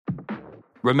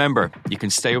Remember, you can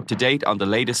stay up to date on the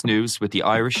latest news with the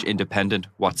Irish Independent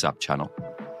WhatsApp channel.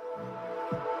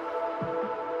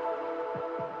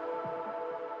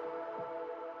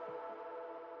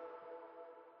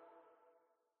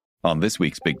 On this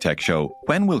week's Big Tech Show,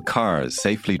 when will cars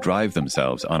safely drive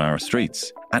themselves on our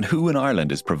streets? And who in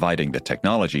Ireland is providing the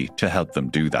technology to help them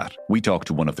do that? We talk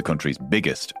to one of the country's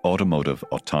biggest automotive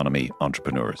autonomy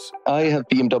entrepreneurs. I have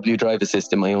BMW Drive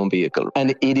Assist in my own vehicle,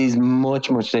 and it is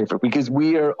much, much safer because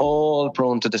we are all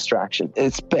prone to distraction,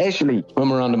 especially when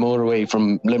we're on the motorway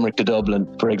from Limerick to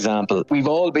Dublin, for example. We've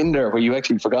all been there where you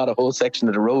actually forgot a whole section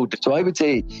of the road. So I would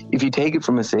say if you take it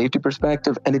from a safety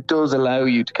perspective, and it does allow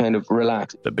you to kind of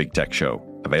relax. The Big Tech Show,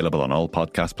 available on all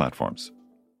podcast platforms.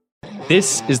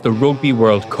 This is the Rugby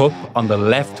World Cup on the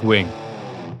left wing.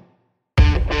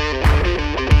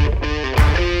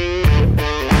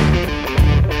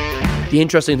 The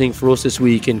interesting thing for us this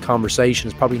week in conversation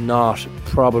is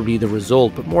probably the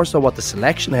result, but more so what the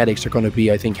selection headaches are going to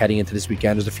be, I think, heading into this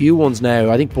weekend. There's a few ones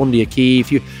now. I think Bundy a key,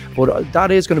 but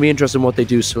that is going to be interesting what they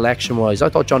do selection-wise. I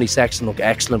thought Johnny Sexton looked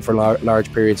excellent for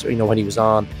large periods, when he was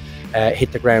on.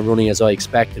 Hit the ground running as I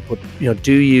expected, but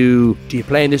do you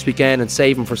play in this weekend and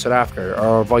save him for South Africa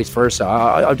or vice versa?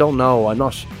 I don't know.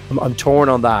 I'm torn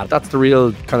on that. That's the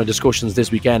real kind of discussions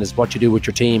this weekend, is what you do with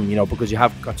your team, because you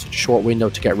have got such a short window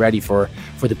to get ready for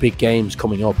the big games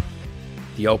coming up.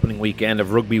 The opening weekend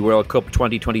of Rugby World Cup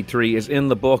 2023 is in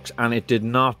the books, and it did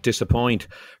not disappoint.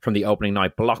 From the opening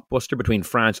night blockbuster between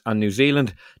France and New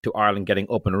Zealand to Ireland getting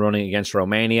up and running against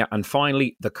Romania, and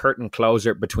finally the curtain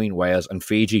closer between Wales and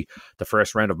Fiji. The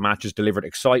first round of matches delivered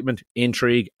excitement,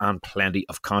 intrigue and plenty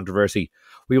of controversy.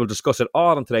 We will discuss it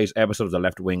all in today's episode of the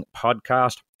Left Wing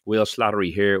podcast. Will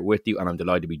Slattery here with you, and I'm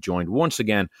delighted to be joined once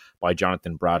again by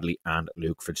Jonathan Bradley and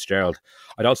Luke Fitzgerald.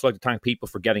 I'd also like to thank people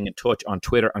for getting in touch on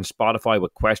Twitter and Spotify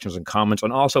with questions and comments,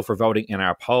 and also for voting in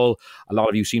our poll. A lot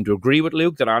of you seem to agree with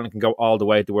Luke that Ireland can go all the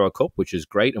way at the World Cup, which is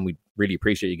great, and we really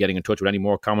appreciate you getting in touch with any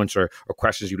more comments or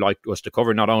questions you'd like us to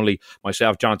cover. Not only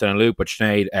myself, Jonathan and Luke, but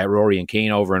Sinead, Rory and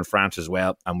Keane over in France as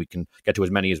well, and we can get to as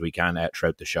many as we can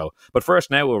throughout the show. But first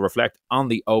now we'll reflect on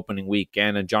the opening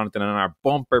weekend, and Jonathan, in our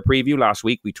bumper preview last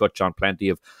week we touched on plenty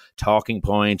of talking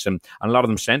points and a lot of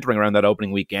them centering around that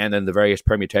opening weekend and the various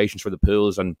permutations for the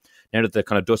pools. And now that the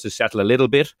kind of dust has settled a little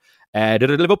bit, did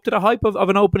it live up to the hype of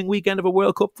an opening weekend of a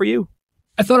World Cup for you?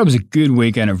 I thought it was a good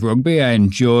weekend of rugby. I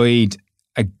enjoyed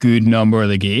a good number of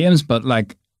the games, but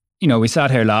we sat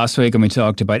here last week and we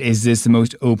talked about, is this the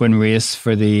most open race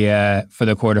for the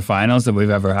quarterfinals that we've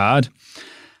ever had?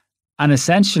 And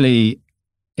essentially,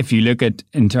 if you look at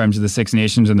in terms of the Six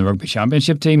Nations and the Rugby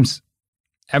Championship teams,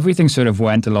 everything sort of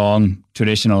went along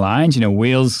traditional lines.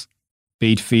 Wales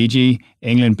beat Fiji,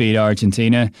 England beat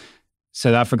Argentina,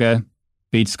 South Africa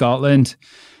beat Scotland.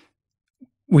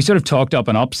 We sort of talked up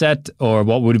an upset, or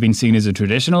what would have been seen as a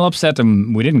traditional upset,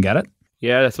 and we didn't get it.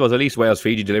 Yeah, I suppose at least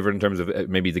Wales-Fiji delivered in terms of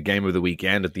maybe the game of the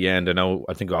weekend at the end.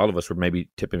 I think all of us were maybe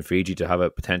tipping Fiji to have a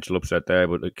potential upset there,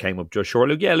 but it came up just short.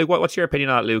 Luke, Luke, what's your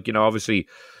opinion on that, Luke? Obviously,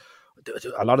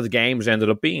 a lot of the games ended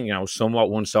up being,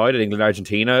 somewhat one-sided.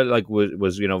 England-Argentina,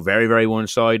 was very, very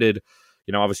one-sided.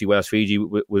 Obviously Wales-Fiji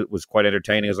was quite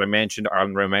entertaining, as I mentioned.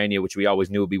 Ireland-Romania, which we always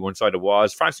knew would be one-sided,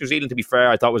 was. France-New Zealand, to be fair,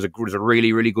 I thought was a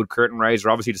really, really good curtain raiser.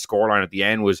 Obviously, the scoreline at the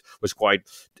end was quite,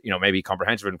 maybe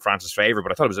comprehensive in France's favour,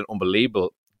 but I thought it was an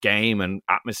unbelievable game and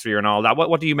atmosphere and all that.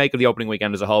 What do you make of the opening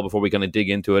weekend as a whole before we kind of dig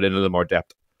into it in a little more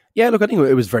depth? Yeah, look, I think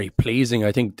it was very pleasing.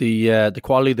 I think the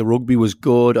quality of the rugby was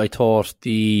good. I thought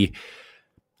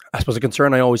I suppose the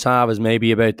concern I always have is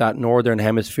maybe about that Northern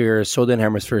Hemisphere, Southern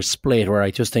Hemisphere split, where I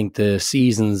just think the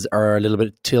seasons are a little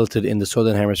bit tilted in the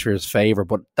Southern Hemisphere's favour.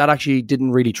 But that actually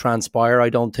didn't really transpire, I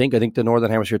don't think. I think the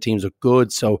Northern Hemisphere teams are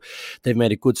good, so they've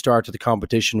made a good start to the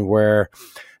competition where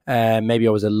maybe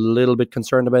I was a little bit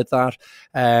concerned about that.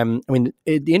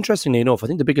 Interestingly enough, I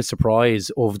think the biggest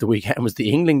surprise of the weekend was the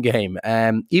England game.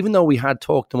 Even though we had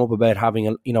talked them up about having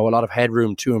a lot of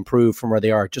headroom to improve from where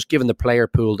they are, just given the player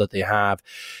pool that they have,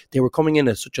 they were coming in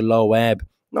at such a low ebb.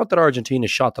 Not that Argentina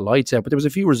shot the lights out, but there was a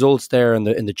few results there in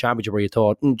the championship where you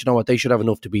thought, do you know what, they should have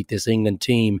enough to beat this England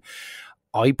team.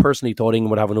 I personally thought England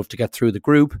would have enough to get through the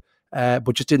group.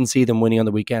 But just didn't see them winning on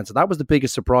the weekend. So that was the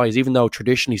biggest surprise, even though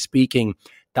traditionally speaking,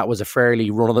 that was a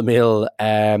fairly run-of-the-mill,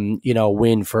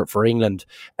 win for England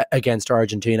against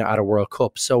Argentina at a World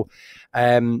Cup. So,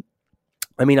 I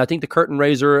think the curtain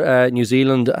raiser, New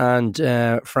Zealand and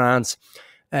France,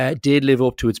 did live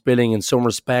up to its billing in some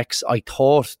respects. I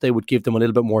thought they would give them a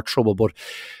little bit more trouble, but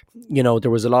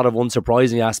there was a lot of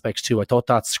unsurprising aspects too. I thought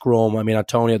that scrum,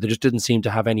 Antonio, they just didn't seem to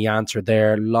have any answer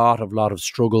there. Lot of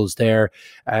struggles there.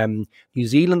 New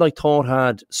Zealand, I thought,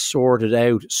 had sorted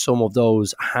out some of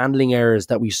those handling errors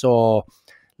that we saw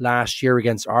last year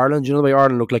against Ireland. The way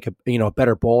Ireland looked like a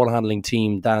better ball handling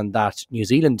team than that New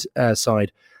Zealand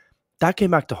side. That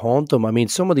came back to haunt them.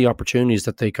 Some of the opportunities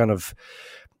that they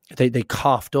they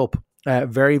coughed up,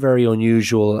 very, very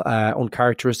unusual,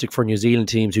 uncharacteristic for New Zealand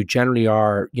teams who generally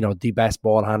are, the best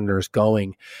ball handlers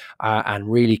going,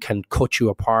 and really can cut you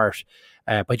apart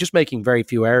by just making very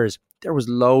few errors. There was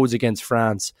loads against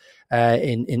France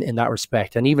in that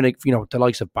respect, and even the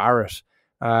likes of Barrett.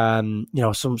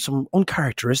 Some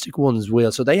uncharacteristic ones,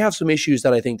 Will. So they have some issues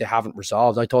that I think they haven't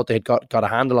resolved. I thought they had got a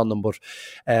handle on them, but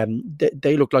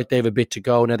they look like they have a bit to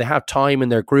go. Now, they have time in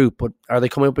their group, but are they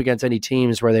coming up against any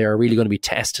teams where they are really going to be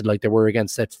tested like they were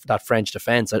against that French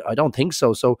defence? I don't think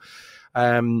so. So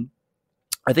I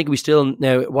think we still,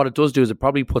 now what it does do is it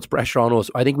probably puts pressure on us.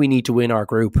 I think we need to win our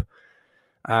group.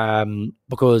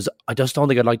 Because I just don't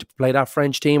think I'd like to play that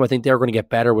French team. I think they're going to get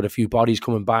better with a few bodies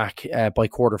coming back by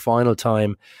quarter-final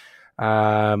time.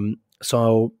 And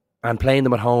playing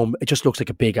them at home, it just looks like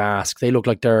a big ask. They look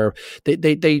like they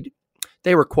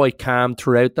were quite calm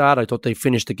throughout that. I thought they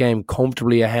finished the game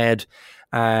comfortably ahead,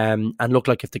 and looked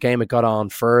like if the game had got on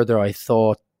further, I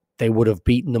thought they would have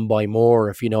beaten them by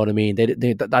more, if you know what I mean.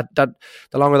 The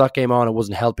longer that game on, it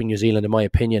wasn't helping New Zealand, in my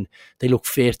opinion. They look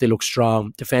fit, they look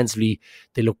strong. Defensively,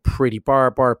 they look pretty bar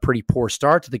a pretty poor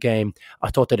start to the game.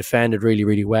 I thought they defended really,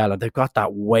 really well, and they've got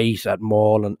that weight at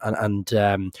maul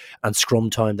and scrum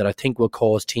time that I think will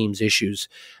cause teams issues,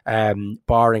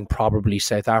 barring probably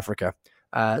South Africa.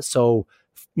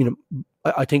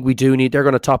 I think we do need, they're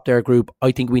going to top their group.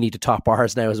 I think we need to top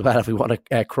ours now as well if we want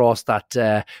to cross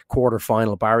that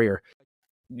quarter-final barrier.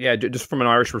 Yeah, just from an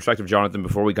Irish perspective, Jonathan,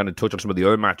 before we kind of touch on some of the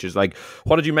other matches,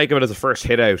 what did you make of it as a first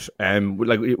hit out?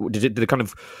 Did it kind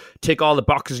of tick all the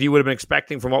boxes you would have been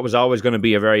expecting from what was always going to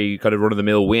be a very kind of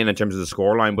run-of-the-mill win in terms of the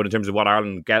scoreline, but in terms of what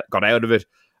Ireland got out of it?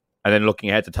 And then looking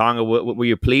ahead to Tonga, were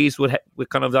you pleased with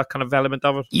kind of that kind of element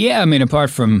of it? Yeah, apart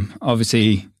from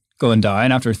obviously going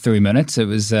down after 3 minutes, it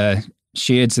was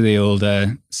shades of the old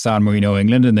San Marino,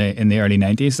 England in the early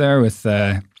 90s there with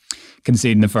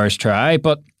conceding the first try.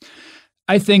 But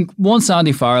I think once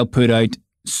Andy Farrell put out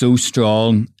so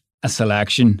strong a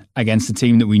selection against a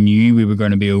team that we knew we were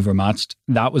going to be overmatched,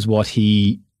 that was what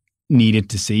he needed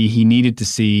to see. He needed to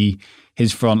see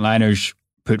his frontliners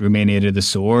put Romania to the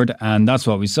sword, and that's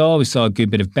what we saw. We saw a good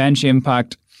bit of bench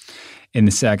impact in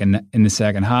the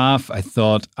second half. I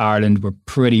thought Ireland were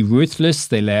pretty ruthless.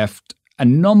 They left a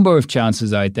number of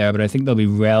chances out there, but I think they'll be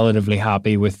relatively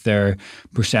happy with their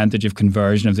percentage of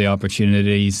conversion of the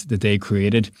opportunities that they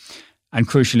created. And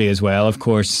crucially as well, of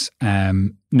course,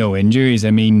 no injuries.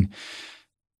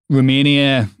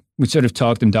 Romania, we sort of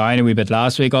talked them down a wee bit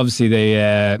last week. Obviously,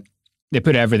 they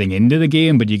put everything into the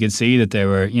game, but you could see that they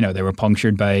were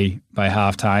punctured by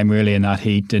half time really in that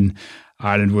heat, and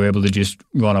Ireland were able to just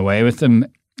run away with them.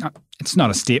 It's not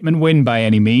a statement win by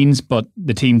any means, but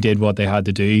the team did what they had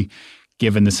to do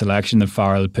given the selection that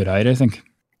Farrell put out, I think.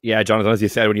 Yeah, Jonathan, as you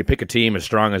said, when you pick a team as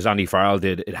strong as Andy Farrell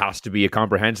did, it has to be a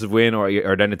comprehensive win,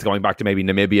 or then it's going back to maybe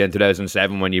Namibia in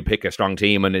 2007 when you pick a strong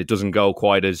team and it doesn't go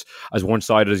quite as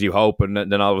one-sided as you hope, and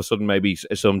then all of a sudden maybe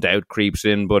some doubt creeps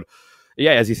in. But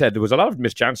yeah, as you said, there was a lot of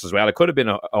missed chances as well. It could have been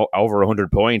over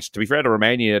 100 points. To be fair to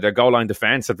Romania, their goal line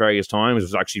defence at various times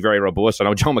was actually very robust. I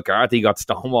know Joe McCarthy got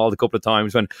stonewalled a couple of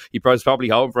times when he was probably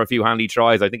hoping for a few handy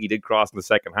tries. I think he did cross in the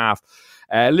second half.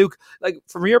 Luke,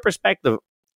 from your perspective,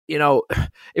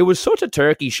 it was such a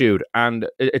turkey shoot, and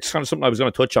it's kind of something I was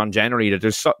going to touch on generally, that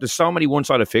there's so many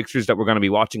one-sided fixtures that we're going to be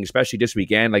watching, especially this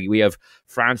weekend. We have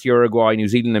France, Uruguay, New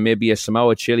Zealand, Namibia,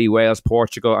 Samoa, Chile, Wales,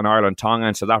 Portugal, and Ireland, Tonga,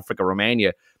 and South Africa,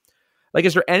 Romania.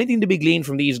 Is there anything to be gleaned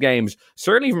from these games?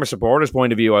 Certainly from a supporter's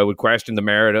point of view, I would question the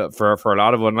merit for a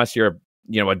lot of them, unless you're a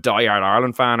diehard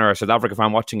Ireland fan or a South Africa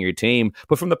fan watching your team.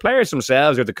 But from the players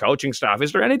themselves or the coaching staff,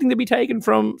 is there anything to be taken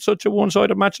from such a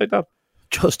one-sided match like that?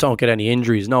 Just don't get any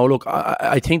injuries. No, look,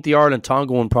 I think the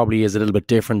Ireland-Tonga one probably is a little bit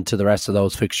different to the rest of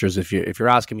those fixtures. If you're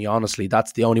asking me honestly,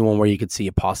 that's the only one where you could see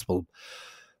a possible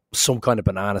some kind of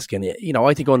banana skin.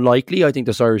 I think unlikely. I think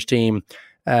this Irish team,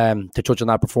 to touch on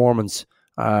that performance,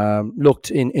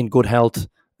 looked in good health,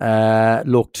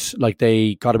 looked like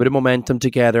they got a bit of momentum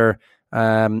together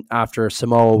after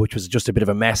Samoa, which was just a bit of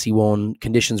a messy one.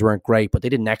 Conditions weren't great, but they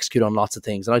didn't execute on lots of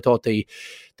things, and I thought they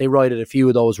righted a few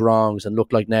of those wrongs and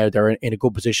looked like now they're in a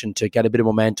good position to get a bit of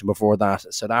momentum before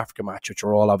that South Africa match, which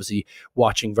we're all obviously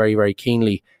watching very, very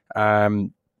keenly.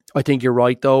 I think you're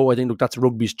right, though. I think, look, that's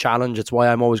rugby's challenge. It's why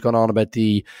I'm always going on about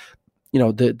the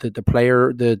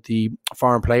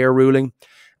foreign player ruling.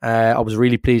 I was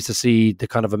really pleased to see the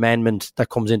kind of amendment that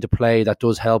comes into play that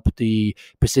does help the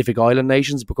Pacific Island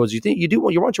nations, because you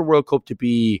want your World Cup to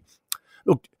be,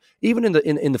 look, even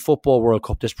in the football World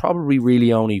Cup, there's probably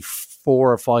really only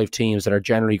 4 or 5 teams that are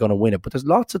generally going to win it. But there's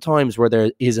lots of times where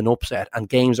there is an upset and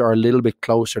games are a little bit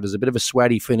closer. There's a bit of a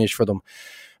sweaty finish for them.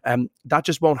 That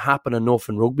just won't happen enough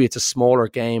in rugby. It's a smaller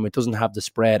game. It doesn't have the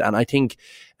spread. And I think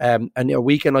and a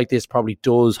weekend like this probably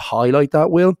does highlight that,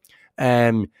 Will.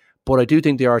 But I do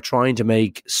think they are trying to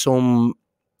make it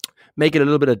a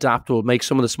little bit adaptable, make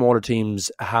some of the smaller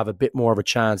teams have a bit more of a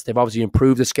chance. They've obviously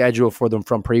improved the schedule for them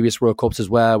from previous World Cups as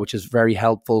well, which is very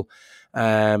helpful.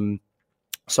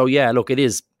 So yeah, look,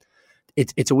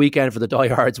 it's a weekend for the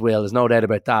diehards, Will. There's no doubt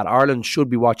about that. Ireland should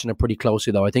be watching it pretty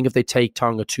closely, though. I think if they take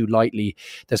Tonga too lightly,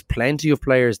 there's plenty of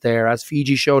players there. As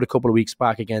Fiji showed a couple of weeks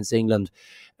back against England,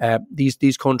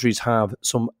 these countries have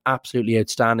some absolutely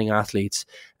outstanding athletes,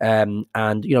 and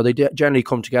they generally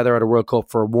come together at a World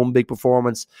Cup for one big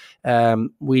performance.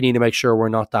 We need to make sure we're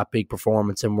not that big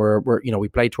performance, and we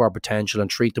play to our potential and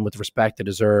treat them with the respect they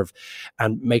deserve,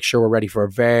 and make sure we're ready for a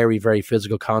very, very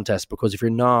physical contest. Because if you're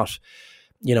not,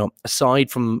 aside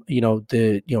from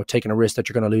taking a risk that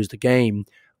you're going to lose the game,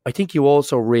 I think you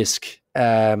also risk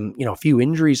a few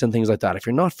injuries and things like that. If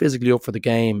you're not physically up for the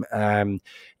game, that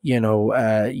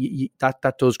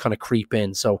does kind of creep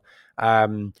in. So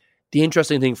the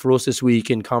interesting thing for us this week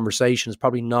in conversation is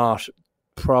probably not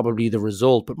the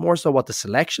result, but more so what the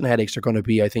selection headaches are going to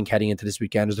be, I think, heading into this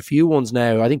weekend. There's a few ones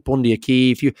now. I think Bundy,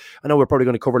 Akey, I know we're probably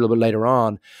going to cover a little bit later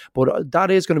on, but that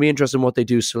is going to be interesting what they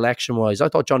do selection-wise. I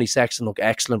thought Johnny Sexton looked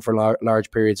excellent for large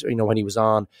periods, when he was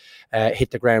on, hit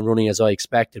the ground running as I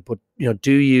expected. But,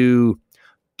 do you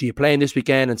play him this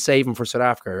weekend and save him for South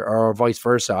Africa, or vice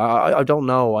versa? I don't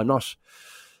know.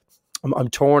 I'm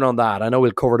torn on that. I know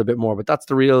we'll cover it a bit more, but that's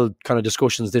the real kind of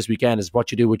discussions this weekend, is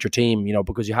what you do with your team,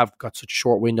 because you have got such a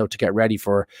short window to get ready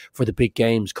for the big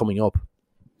games coming up.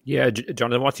 Yeah,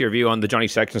 Jonathan, what's your view on the Johnny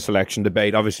Sexton selection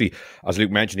debate? Obviously, as Luke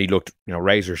mentioned, he looked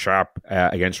razor sharp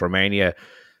against Romania.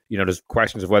 There's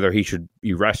questions of whether he should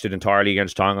be rested entirely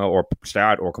against Tonga or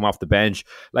start or come off the bench.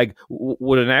 Like,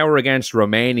 would an hour against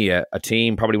Romania, a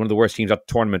team, probably one of the worst teams at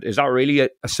the tournament, is that really a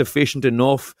sufficient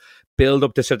enough build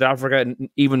up to South Africa? And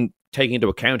even taking into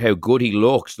account how good he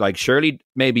looks, like, surely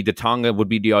maybe the Tonga would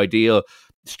be the ideal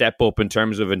step up in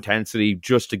terms of intensity,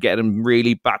 just to get him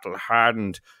really battle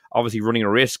hardened, obviously running a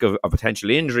risk of a potential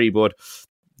injury. But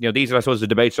these are, I suppose, the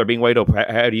debates are being weighed up.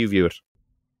 How do you view it?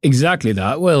 Exactly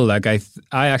that. Well, like I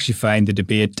actually find the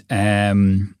debate,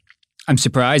 I'm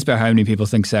surprised by how many people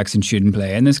think Sexton shouldn't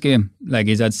play in this game. Like,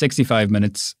 he's had 65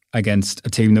 minutes against a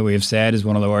team that we have said is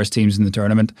one of the worst teams in the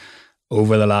tournament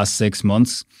over the last 6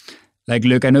 months. Like,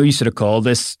 look, I know you sort of called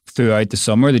this throughout the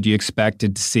summer that you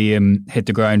expected to see him hit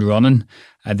the ground running,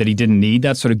 that he didn't need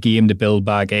that sort of game to build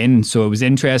back in. So it was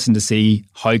interesting to see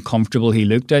how comfortable he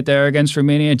looked out there against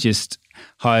Romania, just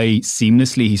how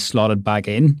seamlessly he slotted back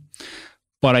in.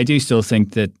 But I do still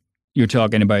think that you're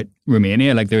talking about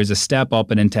Romania. Like, there's a step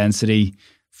up in intensity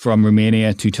from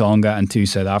Romania to Tonga and to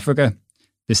South Africa.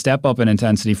 The step up in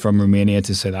intensity from Romania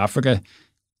to South Africa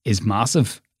is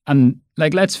massive. And,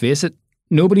 like, let's face it,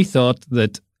 nobody thought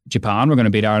that Japan were going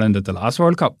to beat Ireland at the last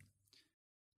World Cup.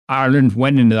 Ireland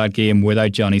went into that game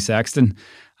without Johnny Sexton.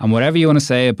 And whatever you want to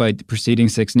say about the preceding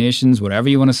Six Nations, whatever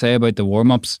you want to say about the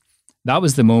warm-ups, that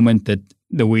was the moment that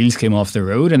the wheels came off the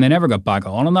road and they never got back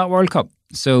on that World Cup.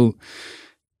 So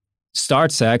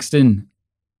start Sexton,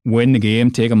 win the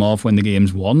game, take him off when the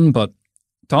game's won. But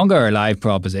Tonga are a live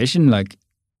proposition. Like,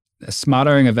 a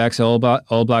smattering of ex-All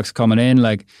Blacks coming in.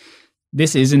 Like,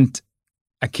 this isn't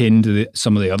akin to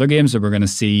some of the other games that we're going to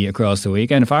see across the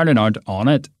weekend. If Ireland aren't on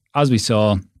it, as we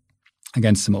saw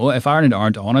against Samoa, if Ireland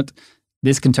aren't on it,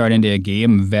 this can turn into a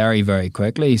game very, very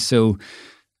quickly. So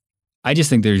I just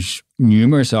think there's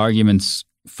numerous arguments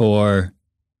for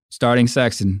starting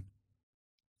Sexton,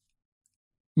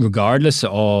 regardless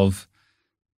of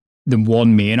the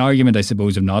one main argument, I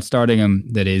suppose, of not starting him,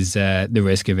 that is the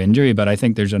risk of injury. But I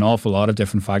think there's an awful lot of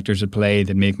different factors at play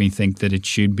that make me think that it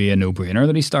should be a no-brainer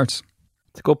that he starts.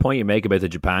 It's a good point you make about the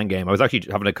Japan game. I was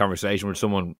actually having a conversation with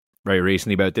someone very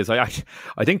recently about this. I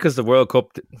think because the World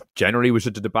Cup generally was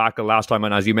such a debacle last time,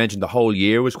 and as you mentioned, the whole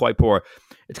year was quite poor.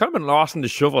 It's kind of been lost in the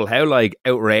shuffle how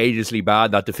outrageously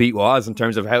bad that defeat was, in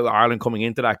terms of how Ireland coming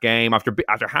into that game after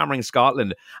hammering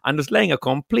Scotland and just laying a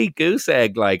complete goose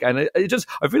egg. And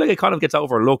I feel like it kind of gets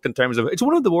overlooked in terms of it's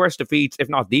one of the worst defeats, if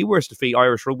not the worst defeat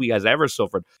Irish rugby has ever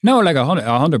suffered. No,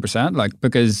 100%.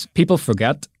 Because people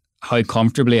forget how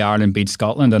comfortably Ireland beat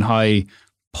Scotland and how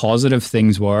positive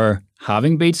things were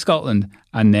having beat Scotland.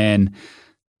 And then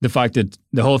the fact that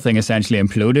the whole thing essentially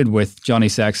imploded with Johnny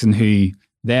Sexton, who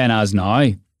then as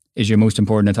now is your most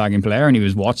important attacking player, and he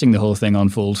was watching the whole thing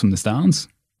unfold from the stands.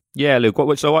 Yeah, Luke.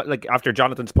 What, like after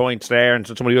Jonathan's points there and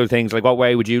some of the other things, like what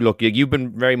way would you look? You've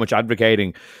been very much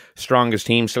advocating strongest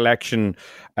team selection.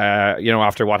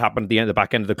 After what happened at the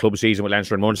back end of the club season with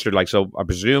Leinster and Munster, like, so I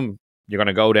presume you're going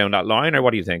to go down that line, or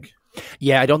what do you think?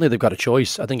 Yeah, I don't think they've got a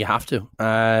choice. I think you have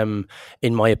to,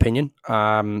 in my opinion.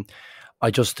 I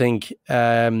just think,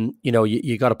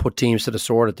 you got to put teams to the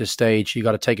sword at this stage. You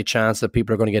got to take a chance that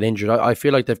people are going to get injured. I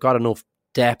feel like they've got enough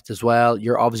depth as well.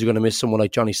 You're obviously going to miss someone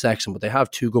like Johnny Sexton, but they have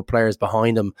two good players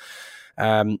behind them.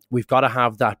 We've got to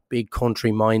have that big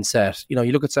country mindset. You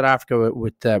look at South Africa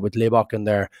with Libbok in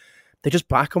there. They just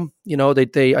back him. I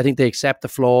think they accept the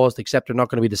flaws. They accept they're not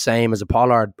going to be the same as a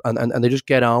Pollard, and they just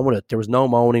get on with it. There was no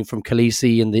moaning from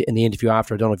Khaleesi in the interview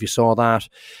after. I don't know if you saw that.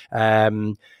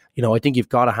 I think you've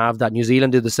got to have that. New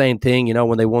Zealand did the same thing,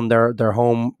 when they won their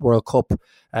home World Cup,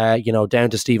 down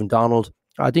to Stephen Donald.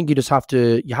 I think you just have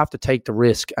to take the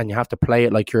risk, and you have to play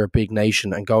it like you're a big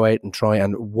nation and go out and try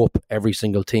and whoop every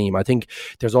single team. I think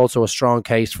there's also a strong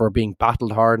case for being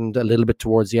battle hardened a little bit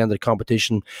towards the end of the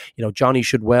competition. Johnny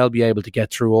should well be able to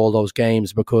get through all those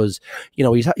games because,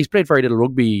 he's played very little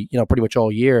rugby, pretty much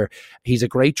all year. He's a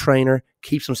great trainer,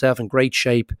 keeps himself in great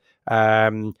shape.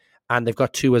 And they've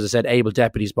got two, as I said, able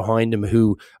deputies behind him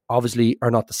who obviously are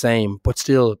not the same, but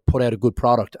still put out a good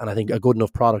product. And I think a good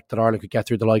enough product that Ireland could get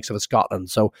through the likes of a Scotland.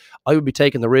 So I would be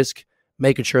taking the risk,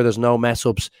 making sure there's no mess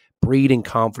ups, breeding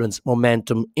confidence,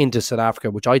 momentum into South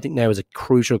Africa, which I think now is a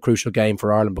crucial game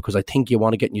for Ireland, because I think you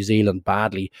want to get New Zealand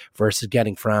badly versus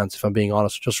getting France, if I'm being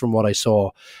honest. Just from what I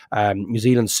saw, New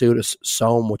Zealand suit us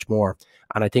so much more.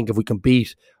 And I think if we can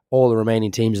beat all the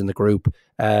remaining teams in the group,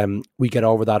 we get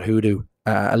over that hoodoo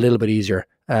a little bit easier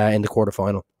in the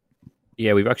quarterfinal.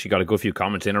 Yeah, we've actually got a good few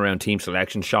comments in around team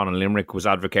selection. Sean in Limerick was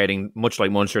advocating, much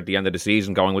like Munster at the end of the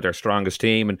season, going with their strongest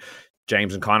team. And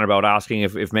James and Connor about asking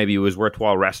if maybe it was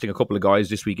worthwhile resting a couple of guys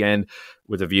this weekend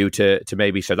with a view to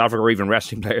maybe South Africa, or even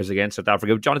resting players against South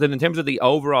Africa. Jonathan, in terms of the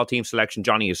overall team selection,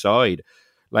 Johnny aside,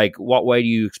 like, what way do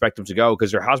you expect them to go?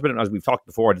 Because there has been, as we've talked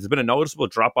before, there's been a noticeable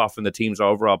drop-off in the team's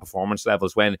overall performance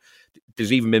levels when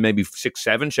there's even been maybe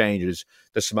 6-7 changes.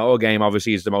 The Samoa game,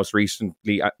 obviously, is the most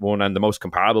recently one and the most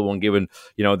comparable one, given,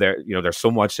 they're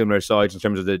somewhat similar sides in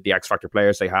terms of the X-Factor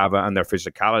players they have and their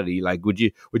physicality. Like, would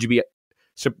you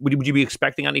be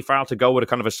expecting Andy Farrell to go with a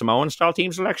kind of a Samoan-style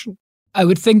team selection? I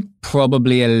would think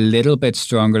probably a little bit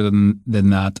stronger than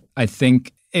that. I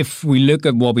think if we look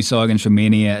at what we saw against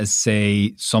Romania as,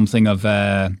 say, something of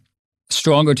a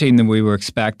stronger team than we were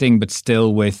expecting, but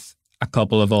still with a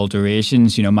couple of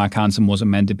alterations, Mac Hansen wasn't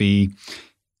meant to be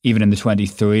even in the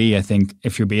 23. I think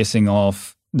if you're basing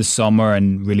off the summer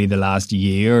and really the last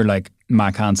year, like,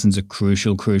 Mac Hansen's a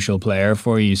crucial player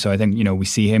for you. So I think, we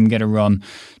see him get a run.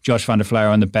 Josh van der Flier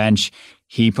on the bench,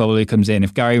 he probably comes in.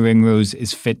 If Gary Ringrose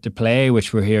is fit to play,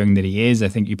 which we're hearing that he is, I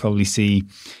think you probably see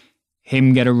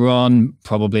him get a run,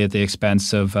 probably at the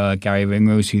expense of Gary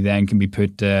Ringrose, who then can be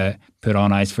put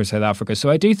on ice for South Africa. So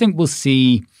I do think we'll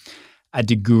see a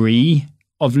degree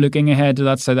of looking ahead to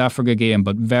that South Africa game,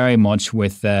 but very much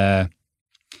with a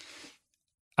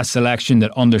selection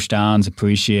that understands,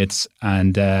 appreciates,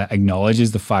 and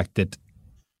acknowledges the fact that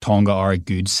Tonga are a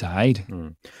good side.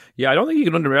 Yeah, I don't think you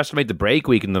can underestimate the break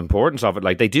week and the importance of it.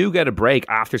 Like, they do get a break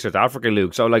after South Africa,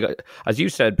 Luke. So, like, as you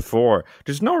said before,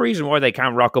 there's no reason why they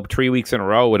can't rock up 3 weeks in a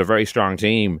row with a very strong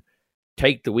team,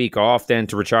 take the week off then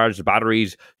to recharge the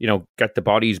batteries, get the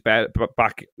bodies back,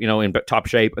 in top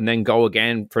shape, and then go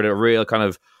again for the real kind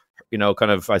of,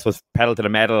 I suppose, pedal to the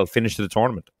metal finish to the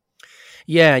tournament.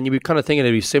 Yeah, and you'd be kind of thinking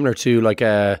it'd be similar to like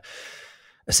a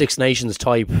Six Nations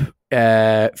type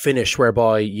finish,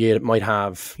 whereby you might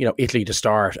have Italy to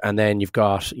start, and then you've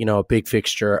got a big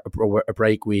fixture, a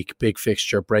break week, big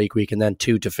fixture, break week, and then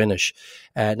 2 to finish.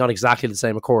 Not exactly the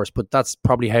same, of course, but that's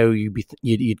probably how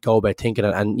you'd go about thinking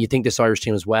it. And you think this Irish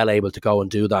team is well able to go and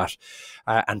do that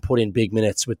and put in big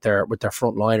minutes with their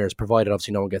front liners, provided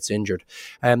obviously no one gets injured.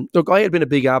 Look, I had been a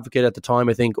big advocate at the time,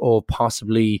 I think, of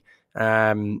possibly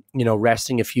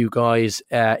resting a few guys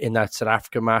in that South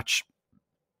Africa match.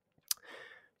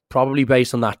 Probably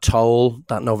based on that toll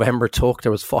that November took.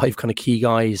 There was 5 kind of key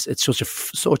guys. It's such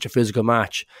a physical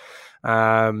match.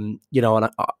 And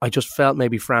I just felt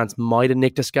maybe France might have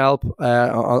nicked a scalp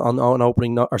on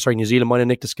opening night, or sorry, New Zealand might have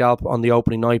nicked a scalp on the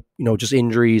opening night, just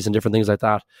injuries and different things like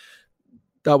that.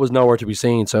 That was nowhere to be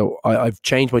seen. So I've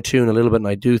changed my tune a little bit, and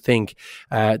I do think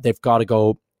they've got to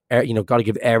go got to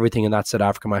give everything in that South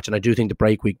Africa match. And I do think the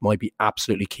break week might be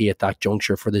absolutely key at that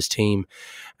juncture for this team.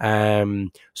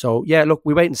 So yeah, look,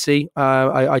 we wait and see.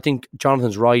 I think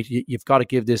Jonathan's right. You've got to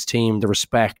give this team the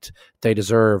respect they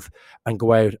deserve and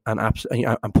go out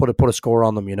and put a score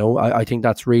on them. I think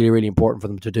that's really, really important for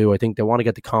them to do. I think they want to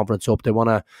get the confidence up. They want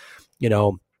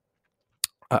to,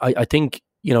 I think,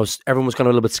 everyone was kind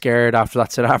of a little bit scared after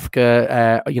that South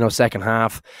Africa, second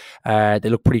half. They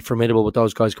look pretty formidable with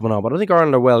those guys coming on. But I think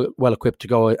Ireland are well equipped to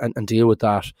go and deal with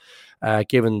that,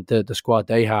 given the squad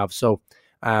they have. So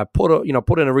put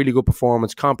in a really good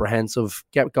performance, comprehensive,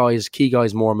 get key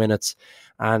guys more minutes,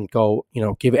 and go,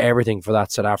 give everything for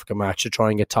that South Africa match to try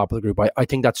and get top of the group. I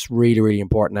think that's really, really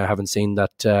important. I haven't seen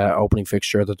that opening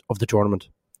fixture of the tournament.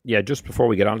 Yeah, just before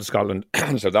we get on to Scotland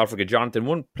and South Africa, Jonathan,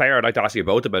 one player I'd like to ask you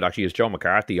both about actually is Joe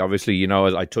McCarthy. Obviously,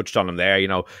 as I touched on him there,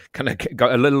 kind of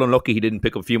got a little unlucky he didn't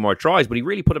pick up a few more tries, but he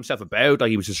really put himself about.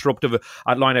 Like, he was disruptive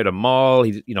at line out of maul.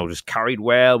 He, just carried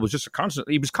well.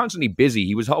 He was constantly busy.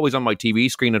 He was always on my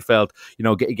TV screen and felt,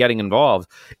 getting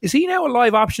involved. Is he now a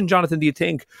live option, Jonathan, do you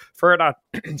think, for that,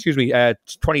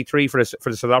 23 for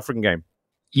the South African game?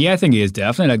 Yeah, I think he is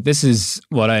definitely. Like, this is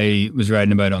what I was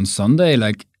writing about on Sunday.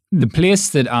 Like, the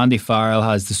place that Andy Farrell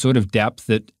has, the sort of depth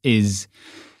that is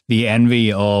the envy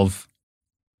of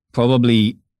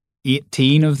probably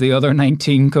 18 of the other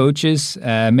 19 coaches,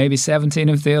 maybe 17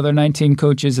 of the other 19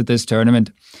 coaches at this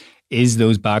tournament, is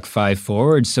those back five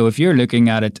forwards. So if you're looking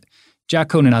at it, Jack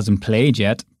Conan hasn't played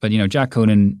yet, but Jack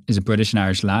Conan is a British and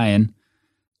Irish Lion.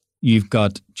 You've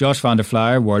got Josh van der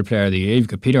Flier, World Player of the Year. You've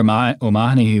got Peter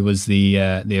O'Mahony, who was the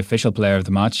official player of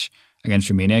the match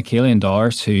against Romania, Cialan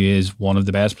Dowers, who is one of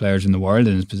the best players in the world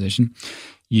in his position.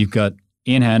 You've got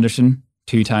Ian Henderson,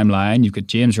 two-time Lion. You've got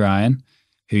James Ryan,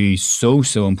 who's so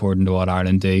important to what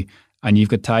Ireland do. And you've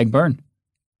got Tadhg Beirne.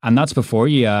 And that's before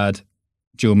you add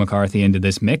Joe McCarthy into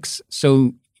this mix.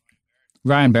 So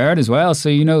Ryan Baird as well. So,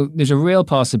 there's a real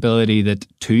possibility that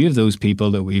two of those people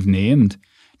that we've named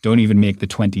don't even make the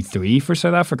 23 for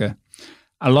South Africa.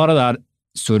 A lot of that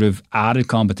sort of added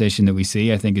competition that we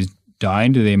see, I think, is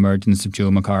down to the emergence of Joe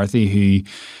McCarthy, who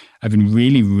I've been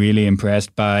really, really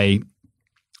impressed by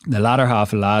the latter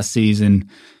half of last season,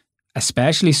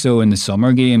 especially so in the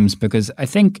summer games, because I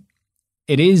think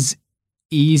it is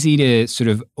easy to sort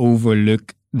of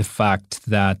overlook the fact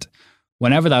that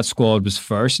whenever that squad was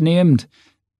first named,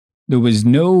 there was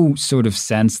no sort of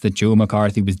sense that Joe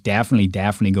McCarthy was definitely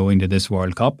going to this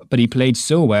World Cup, but he played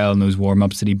so well in those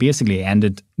warm-ups that he basically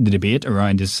ended the debate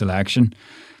around his selection.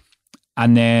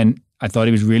 And then I thought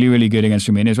he was really, really good against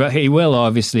Romania as well. He will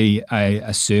obviously, I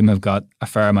assume, have got a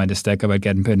fair amount of stick about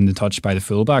getting put into touch by the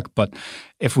fullback. But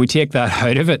if we take that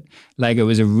out of it, it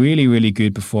was a really, really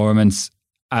good performance.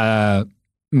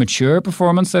 Mature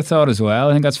performance, I thought, as well.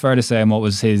 I think that's fair to say on what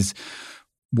was his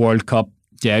World Cup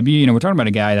debut. We're talking about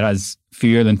a guy that has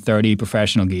fewer than 30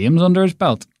 professional games under his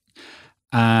belt.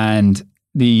 And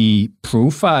the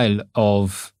profile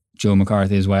of Joe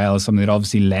McCarthy as well is something that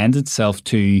obviously lends itself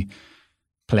to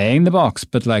playing the box.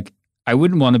 But I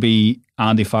wouldn't want to be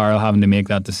Andy Farrell having to make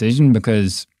that decision,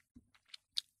 because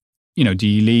do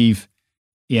you leave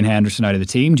Ian Henderson out of the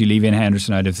team? Do you leave Ian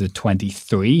Henderson out of the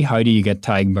 23? How do you get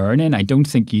Tadhg Beirne in? I don't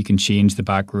think you can change the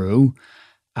back row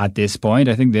at this point.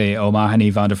 I think the O'Mahony,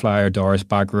 Van der Flier, Doris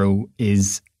back row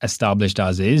is established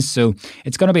as is. So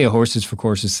it's going to be a horses for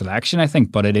courses selection, I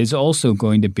think, but it is also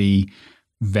going to be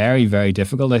very, very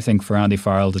difficult, I think, for Andy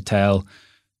Farrell to tell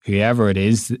whoever it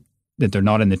is that they're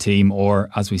not in the team, or,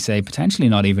 as we say, potentially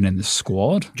not even in the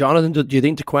squad. Jonathan, do you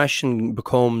think the question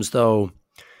becomes, though,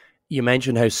 you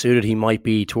mentioned how suited he might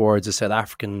be towards a South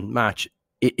African match.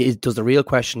 Does the real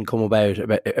question come about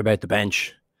the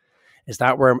bench? Is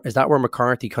that where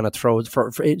McCarthy kind of throws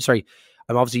sorry,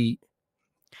 I'm obviously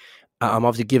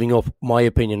giving up my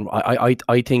opinion.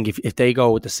 I think if they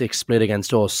go with the 6 split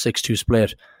against us, 6-2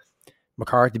 split,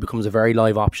 McCarthy becomes a very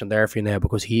live option there for you now,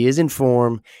 because he is in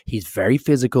form, he's very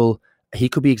physical. He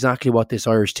could be exactly what this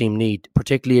Irish team need,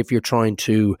 particularly if you're trying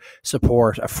to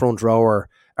support a front rower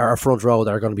or a front row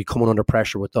that are going to be coming under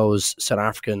pressure with those South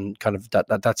African kind of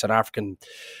that South African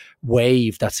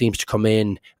wave that seems to come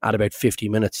in at about 50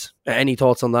 minutes. Any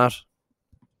thoughts on that?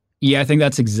 Yeah, I think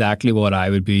that's exactly what I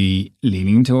would be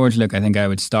leaning towards. Look, I think I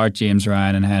would start James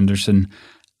Ryan and Henderson,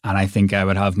 and I think I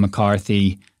would have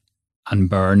McCarthy and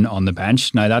Beirne on the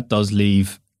bench. Now, that does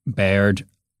leave Baird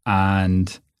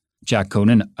and Jack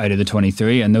Conan out of the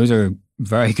 23, and those are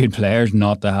very good players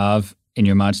not to have in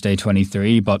your match day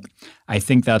 23, but I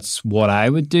think that's what I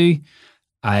would do.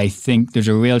 I think there's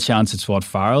a real chance it's what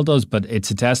Farrell does, but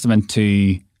it's a testament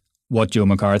to what Joe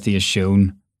McCarthy has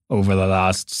shown over the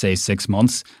last, say, 6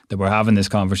 months, that we're having this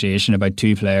conversation about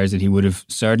two players that he would have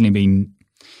certainly been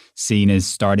seen as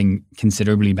starting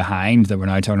considerably behind, that we're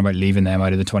now talking about leaving them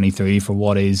out of the 23 for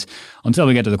what is, until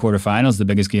we get to the quarterfinals, the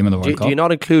biggest game of the World Cup. Do you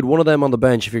not include one of them on the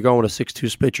bench if you're going with a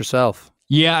 6-2 split yourself?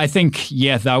 Yeah, I think,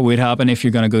 that would happen if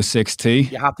you're going to go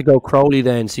 6-2. You have to go Crowley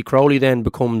then. See, Crowley then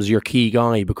becomes your key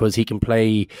guy because he can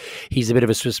play. He's a bit of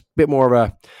a bit more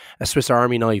of a Swiss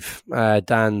Army knife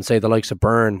than, say, the likes of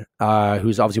Byrne,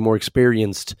 who's obviously more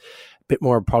experienced, a bit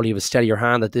more probably of a steadier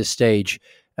hand at this stage.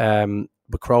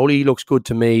 But Crowley looks good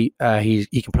to me.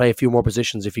 He can play a few more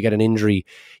positions if you get an injury.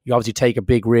 You obviously take a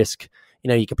big risk.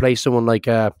 You can play someone like,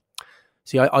 I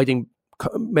think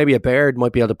maybe a Baird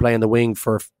might be able to play in the wing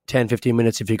for 10, 15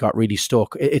 minutes if he got really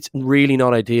stuck. It's really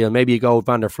not ideal. Maybe you go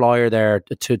Van der Flyer there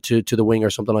to the wing or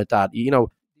something like that.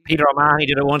 Peter O'Mahony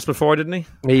did it once before, didn't he?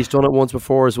 He's done it once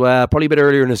before as well, probably a bit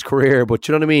earlier in his career, but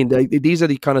you know what I mean? These are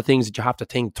the kind of things that you have to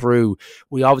think through.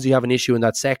 We obviously have an issue in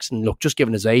that Sexton. Look, just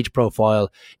given his age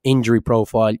profile, injury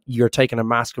profile, you're taking a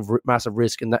massive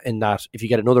risk in that if you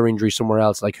get another injury somewhere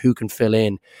else, like who can fill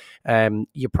in?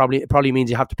 It probably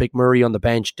means you have to pick Murray on the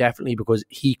bench, definitely, because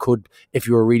he could, if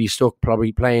you were really stuck,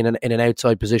 probably playing in an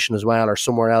outside position as well, or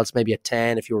somewhere else, maybe at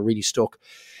 10 if you were really stuck.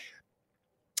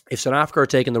 If South Africa are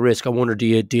taking the risk, I wonder, do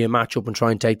you match up and try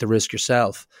and take the risk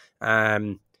yourself?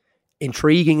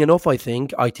 Intriguing enough, I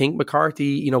think. I think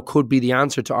McCarthy, could be the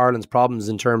answer to Ireland's problems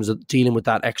in terms of dealing with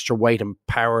that extra weight and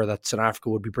power that South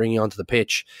Africa would be bringing onto the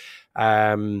pitch.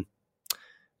 It's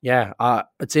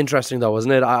interesting though,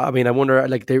 isn't it? I wonder,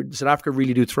 South Africa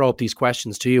really do throw up these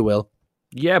questions to you, Will.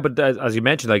 Yeah, but as you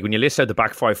mentioned, when you list out the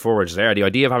back five forwards there, the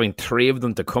idea of having three of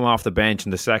them to come off the bench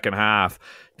in the second half,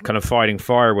 kind of fighting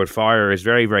fire with fire, is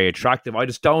very, very attractive. I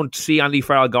just don't see Andy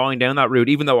Farrell going down that route,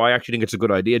 even though I actually think it's a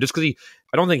good idea. Just because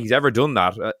I don't think he's ever done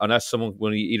that, unless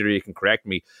either of you can correct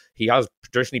me. He has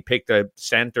traditionally picked a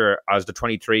centre as the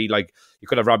 23. You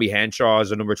could have Robbie Henshaw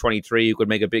as the number 23, who could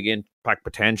make a big impact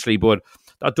potentially, but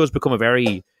that does become a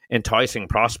very enticing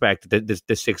prospect, the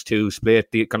 6-2 split,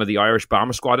 the kind of the Irish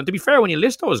bomber squad. And to be fair, when you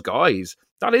list those guys,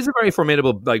 that is a very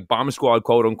formidable bomber squad,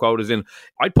 quote unquote, as in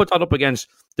I'd put that up against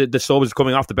the subs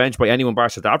coming off the bench by anyone bar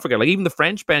South Africa. Even the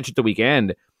French bench at the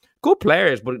weekend, good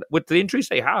players, but with the injuries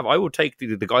they have, I would take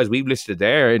the guys we've listed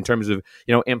there in terms of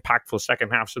impactful second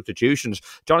half substitutions.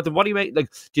 Jonathan, what do you make? Do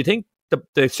you think the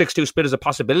 6-2 split is a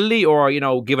possibility, or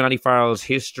given Andy Farrell's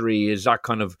history, is that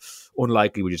kind of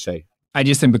unlikely, would you say? I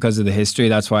just think because of the history,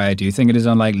 that's why I do think it is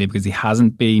unlikely, because he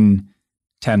hasn't been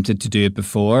tempted to do it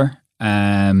before.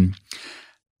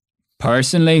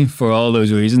 Personally, for all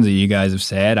those reasons that you guys have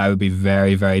said, I would be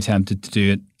very, very tempted to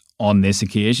do it on this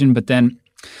occasion. But then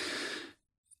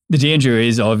the danger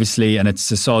is obviously, and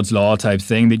it's a sod's law type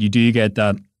thing, that you do get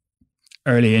that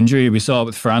early injury. We saw it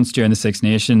with France during the Six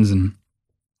Nations, and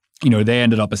they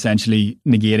ended up essentially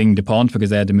negating Dupont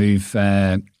because they had to move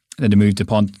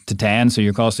Dupont to 10, so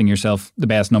you're costing yourself the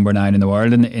best number 9 in the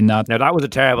world in that. Now that was a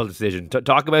terrible decision.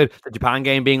 Talk about the Japan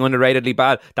game being underratedly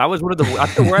bad. That was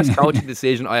that's the worst coaching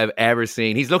decision I have ever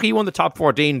seen. He's lucky he won the top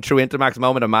 14 through Intermac's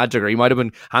moment of magic, or he might have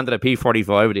been handed a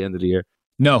P45 at the end of the year.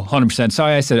 No, 100%.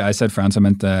 Sorry, I said France. I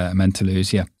meant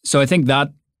Toulouse. Yeah. So I think that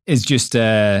is just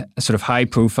a sort of high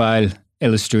profile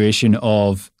illustration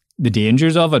of the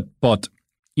dangers of it. But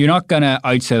you're not going to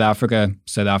out South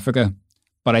Africa.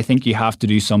 But I think you have to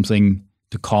do something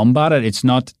to combat it. It's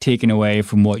not taken away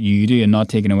from what you do and not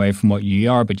taken away from what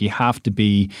you are, but you have to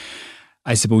be,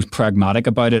 I suppose, pragmatic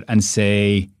about it and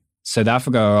say South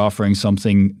Africa are offering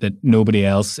something that nobody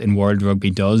else in world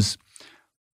rugby does.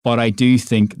 But I do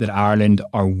think that Ireland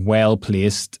are well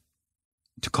placed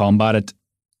to combat it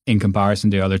in comparison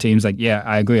to other teams. I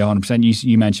agree 100%.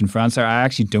 You mentioned France there. I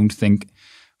actually don't think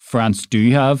France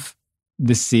do have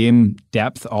the same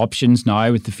depth options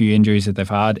now with the few injuries that they've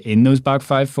had in those back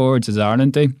five forwards as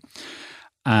Ireland do.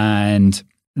 And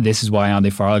this is why Andy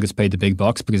Farrell gets paid the big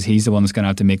bucks, because he's the one that's going to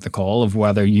have to make the call of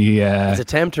whether you... It's a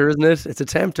tempter, isn't it? It's a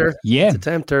tempter. Yeah. It's a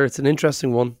tempter. It's an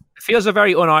interesting one. It feels a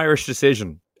very un-Irish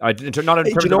decision. Not in terms of our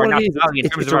nationality, in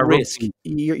terms of our risk.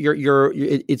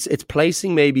 It's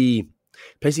placing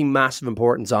massive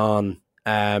importance on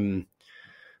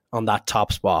that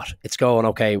top spot. It's going,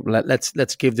 okay,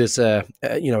 let's give this a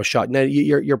shot. Now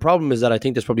your problem is that I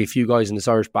think there's probably a few guys in this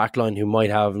Irish backline who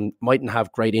mightn't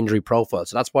have great injury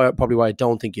profiles. So that's probably why I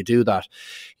don't think you do that.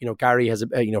 Gary has a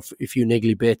few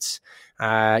niggly bits.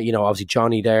 Obviously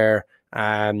Johnny there.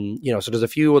 So there's a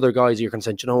few other guys you're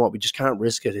concerned, you know what, we just can't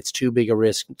risk it. It's too big a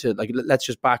risk to, like, let's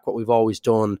just back what we've always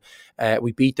done.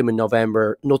 We beat them in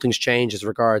November. Nothing's changed as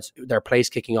regards their place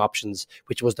kicking options,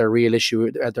 which was their real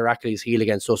issue, their Achilles heel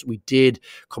against us. We did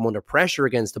come under pressure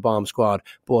against the bomb squad,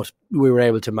 but we were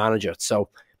able to manage it. So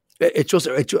I just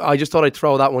thought I'd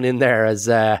throw that one in there as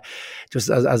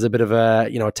just as a bit of a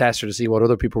tester to see what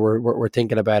other people were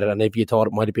thinking about it, and if you thought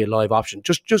it might be a live option,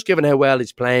 just given how well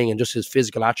he's playing and just his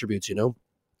physical attributes,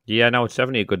 Yeah, no, it's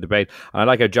definitely a good debate. I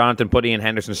like how Jonathan put Ian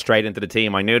Henderson straight into the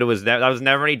team. I knew there was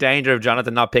never any danger of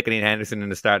Jonathan not picking Ian Henderson in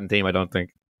the starting team, I don't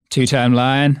think. Two-time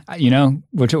Lion.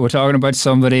 We're talking about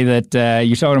somebody that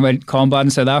you're talking about combat in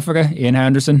South Africa, Ian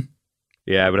Henderson.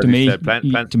 Yeah, but to me,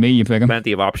 you pick him.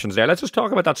 Plenty of options there. Let's just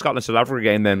talk about that Scotland-South Africa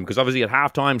game then, because obviously at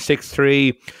halftime,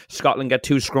 6-3, Scotland get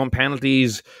 2 scrum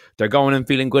penalties. They're going in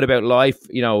feeling good about life.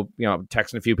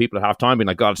 Texting a few people at halftime, being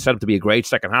like, God, it's set up to be a great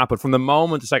second half. But from the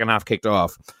moment the second half kicked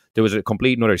off, there was a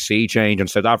complete another sea change, and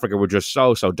South Africa were just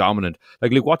so dominant.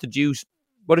 Like, Luke, what did you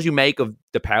make of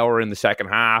the power in the second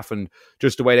half and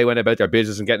just the way they went about their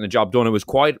business and getting the job done? It was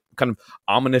quite kind of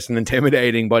ominous and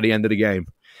intimidating by the end of the game.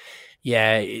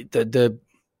 Yeah, the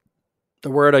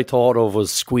word I thought of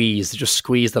was squeeze. Just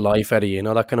squeeze the life out of you,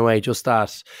 that kind of way. Just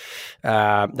that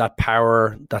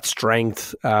power, that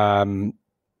strength. They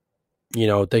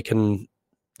can.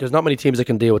 There's not many teams that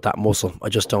can deal with that muscle. I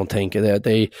just don't think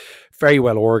they very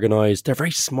well organized. They're very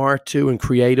smart too and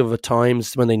creative at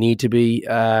times when they need to be.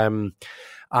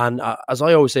 And as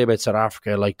I always say about South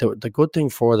Africa, like the good thing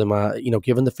for them,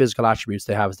 given the physical attributes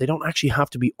they have, is they don't actually have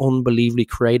to be unbelievably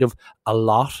creative a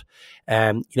lot.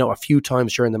 A few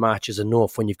times during the match is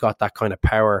enough when you've got that kind of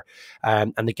power.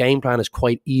 And the game plan is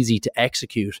quite easy to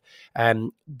execute.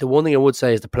 The one thing I would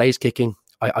say is the place kicking.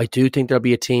 I do think there'll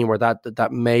be a team where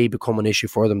that may become an issue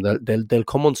for them. They'll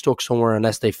come unstuck somewhere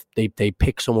unless they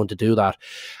pick someone to do that.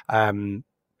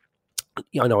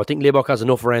 I think Libbok has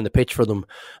enough around the pitch for them,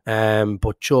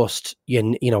 but just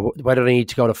whether they need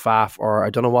to go to Faf or I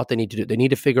don't know what they need to do. They need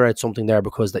to figure out something there,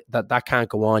 because that can't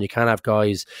go on. You can't have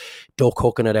guys duck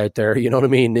hooking it out there. You know what I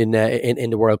mean in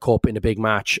the World Cup in a big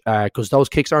match, because those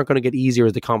kicks aren't going to get easier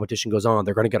as the competition goes on.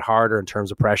 They're going to get harder in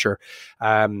terms of pressure.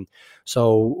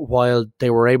 So while they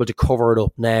were able to cover it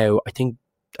up now, I think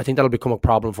that'll become a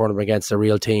problem for them against a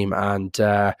real team, and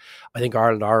I think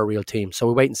Ireland are a real team. So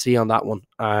we'll wait and see on that one,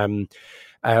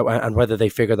 and whether they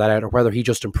figure that out or whether he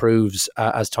just improves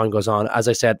as time goes on. As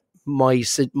I said, my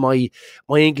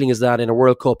inkling is that in a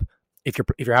World Cup, if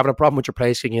you're having a problem with your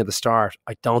place kicking at the start,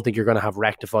 I don't think you're going to have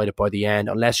rectified it by the end,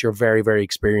 unless you're very, very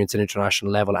experienced at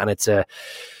international level, and it's a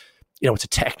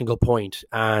technical point,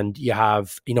 and you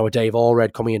have a Dave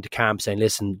Allred coming into camp saying,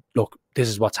 listen, look, this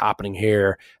is what's happening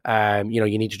here.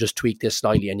 You need to just tweak this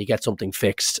slightly and you get something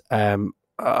fixed. I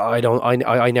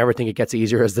never think it gets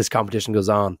easier as this competition goes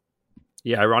on.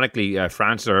 Yeah, ironically,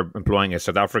 France are employing a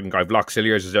South African guy. Block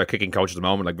Cilliers is their kicking coach at the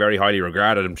moment, like very highly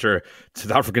regarded. I'm sure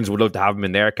South Africans would love to have him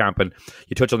in their camp. And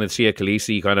you touched on the Sia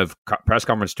Khaleesi kind of press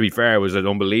conference. To be fair, it was an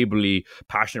unbelievably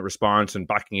passionate response and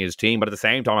backing his team. But at the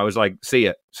same time, I was like, see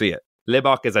it.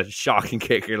 Libbok is a shocking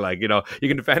kicker. You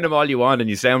can defend him all you want and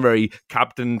you sound very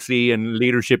captaincy and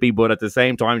leadershipy, but at the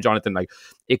same time, Jonathan,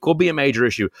 it could be a major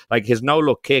issue. Like his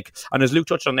no-look kick, and as Luke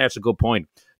touched on there, it's a good point.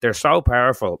 They're so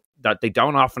powerful that they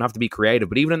don't often have to be creative.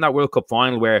 But even in that World Cup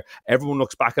final where everyone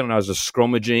looks back on it as a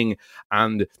scrummaging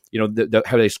and,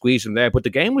 how they squeezed him there. But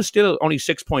the game was still only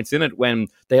 6 points in it when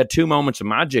they had 2 moments of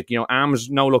magic.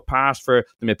 Am's no-look pass for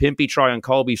the Mapimpi try and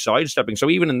Colby sidestepping. So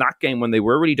even in that game when they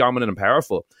were really dominant and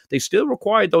powerful, they still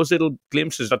required those little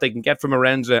glimpses that they can get from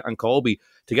Arenza and Colby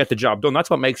to get the job done.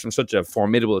 That's what makes them such a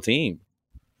formidable team.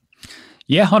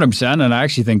 Yeah, 100%. And I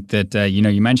actually think that,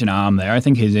 you mentioned Am there. I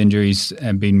think his injuries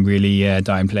have been really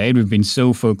downplayed. We've been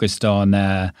so focused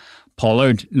on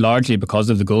Pollard, largely because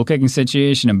of the goal-kicking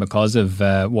situation and because of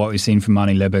what we've seen from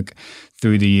Manny Libbok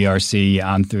through the ERC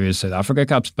and through his South Africa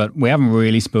Cups. But we haven't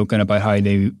really spoken about how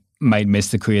they might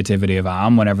miss the creativity of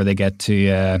Am whenever they get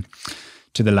to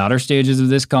the latter stages of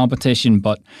this competition.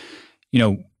 But,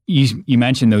 you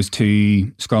mentioned those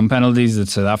 2 scrum penalties that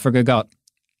South Africa got.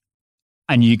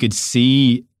 And you could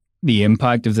see the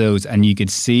impact of those, and you could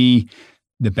see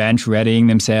the bench readying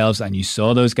themselves, and you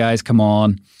saw those guys come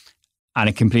on, and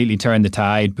it completely turned the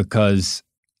tide, because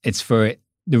it's for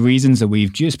the reasons that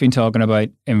we've just been talking about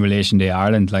in relation to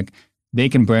Ireland. Like, they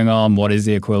can bring on what is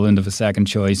the equivalent of a second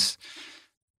choice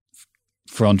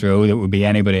front row that would be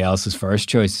anybody else's first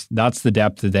choice. That's the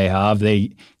depth that they have.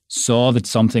 They saw that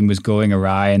something was going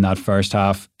awry in that first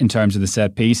half in terms of the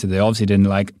set piece that they obviously didn't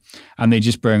like, and they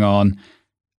just bring on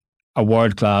a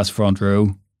world-class front row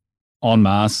en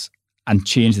masse and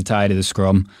change the tide of the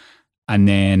scrum. and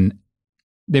then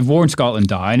they've worn Scotland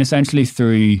down essentially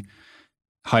through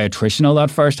how attritional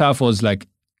that first half was. Like,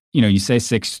 you say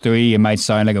 6-3, it might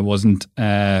sound like it wasn't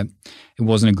a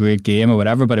great game or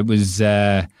whatever, but it was.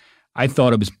 I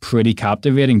thought it was pretty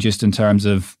captivating just in terms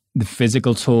of the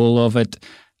physical toll of it,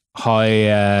 how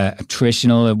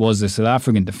attritional it was, the South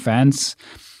African defence.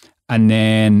 And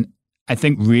then I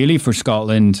think really for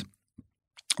Scotland,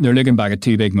 they're looking back at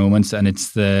two big moments, and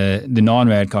it's the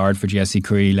non-red card for Jesse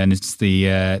Creel, and it's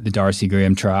the Darcy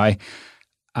Graham try.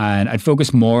 And I'd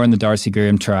focus more on the Darcy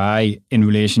Graham try in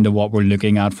relation to what we're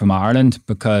looking at from Ireland,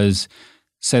 because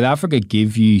South Africa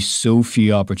give you so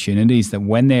few opportunities that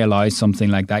when they allow something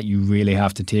like that, you really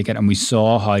have to take it. And we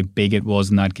saw how big it was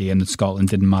in that game that Scotland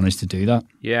didn't manage to do that.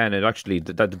 Yeah, and it actually,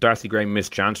 the Darcy Graham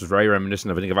missed chance was very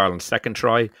reminiscent of, I think, of Ireland's second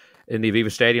try in the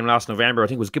Aviva Stadium last November. I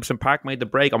think it was Gibson Park made the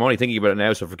break. I'm only thinking about it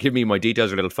now, so forgive me, my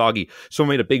details are a little foggy.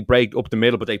 Someone made a big break up the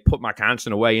middle, but they put Mark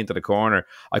Hansen away into the corner.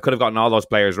 I could have gotten all those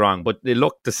players wrong, but it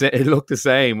looked the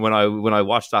same when I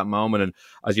watched that moment. And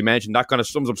as you mentioned, that kind of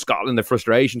sums up Scotland, the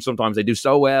frustration. Sometimes they do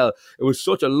so well. It was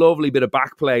such a lovely bit of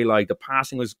back play. Like, the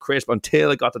passing was crisp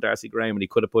until it got to Darcy Graham, and he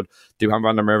could have put Duhan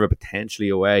van der Merwe potentially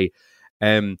away.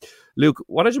 Luke,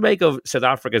 what did you make of South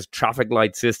Africa's traffic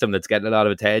light system that's getting a lot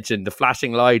of attention? The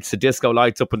flashing lights, the disco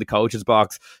lights up in the coach's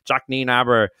box. Jack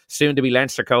Nienaber, soon to be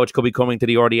Leinster coach, could be coming to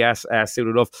the RDS soon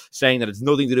enough, saying that it's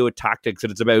nothing to do with tactics,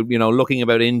 that it's about, looking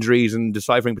about injuries and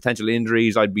deciphering potential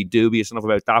injuries. I'd be dubious enough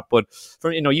about that. But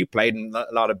for, you played in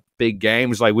a lot of big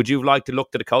games. Like, would you like to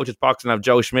look to the coach's box and have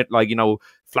Joe Schmidt,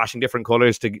 flashing different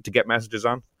colours to get messages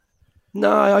on? No,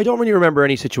 I don't really remember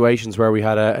any situations where we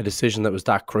had a decision that was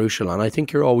that crucial. And I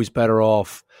think you're always better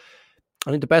off.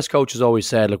 I think the best coaches always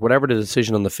said, whatever the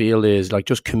decision on the field is,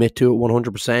 just commit to it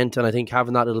 100%. And I think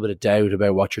having that little bit of doubt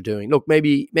about what you're doing. Look,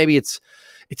 maybe it's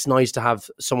nice to have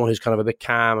someone who's kind of a bit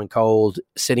calm and cold,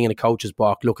 sitting in a coach's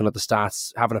box, looking at the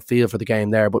stats, having a feel for the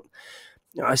game there. But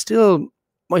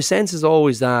my sense is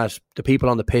always that the people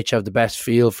on the pitch have the best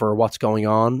feel for what's going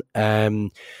on.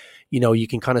 You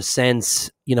can kind of sense,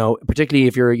 particularly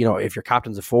if your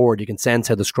captain's a forward, you can sense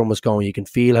how the scrum is going. You can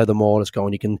feel how the maul is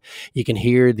going. You can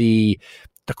hear the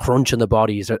crunch in the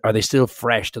bodies. Are they still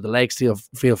fresh? Do the legs still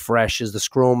feel fresh? Is the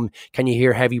scrum? Can you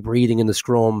hear heavy breathing in the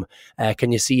scrum?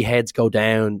 Can you see heads go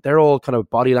down? They're all kind of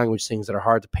body language things that are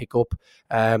hard to pick up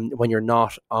when you're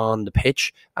not on the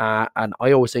pitch. And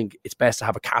I always think it's best to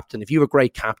have a captain. If you have a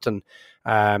great captain,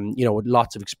 with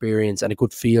lots of experience and a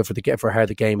good feel for how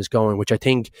the game is going, which I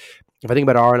think, if I think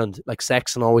about Ireland, like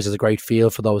Sexton always has a great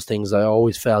feel for those things. I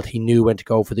always felt he knows when to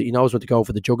go for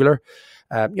the jugular.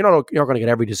 You're not going to get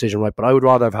every decision right, but I would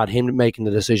rather have had him making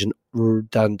the decision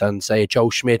than say a Joe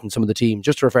Schmidt and some of the team,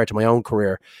 just to refer to my own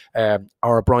career,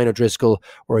 or a Brian O'Driscoll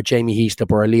or a Jamie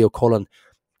Heaslip or a Leo Cullen.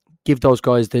 Give those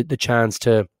guys the chance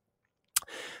to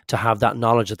have that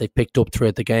knowledge that they've picked up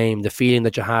throughout the game, the feeling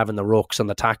that you have in the rucks and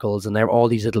the tackles and all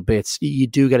these little bits. You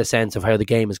do get a sense of how the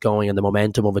game is going and the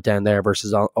momentum of it down there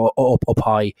versus up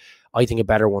high. I think a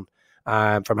better one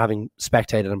from having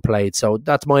spectated and played. So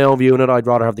that's my own view on it. I'd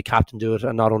rather have the captain do it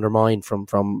and not undermine from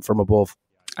above.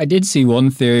 I did see one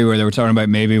theory where they were talking about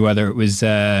maybe whether it was,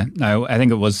 now I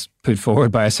think it was put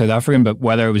forward by a South African, but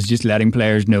whether it was just letting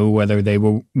players know whether they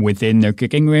were within their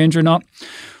kicking range or not,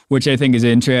 which I think is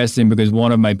interesting, because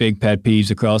one of my big pet peeves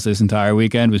across this entire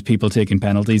weekend was people taking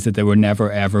penalties that they were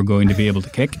never ever going to be able to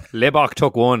kick. Libbok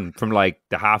took one from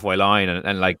the halfway line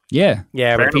and yeah,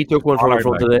 but he took one from in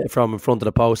front of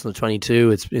the post on the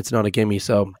 22. It's not a gimme,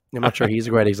 so I'm not sure he's a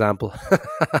great example.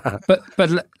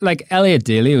 but like Elliot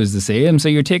Daly was the same. So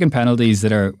you're taking penalties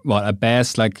that are at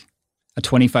best a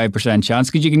 25% chance,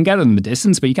 because you can get them the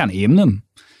distance, but you can't aim them.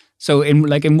 So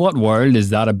in what world is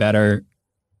that a better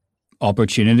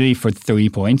opportunity for 3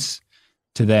 points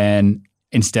to then,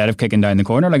 instead of kicking down the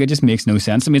corner? It just makes no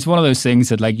sense. I mean, it's one of those things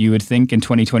that you would think in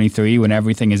 2023, when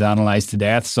everything is analysed to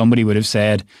death, somebody would have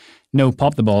said, no,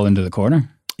 pop the ball into the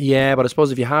corner. Yeah, but I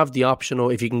suppose if you have the option,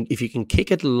 or if you can kick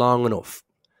it long enough,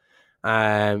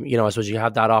 I suppose you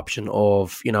have that option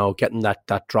of, getting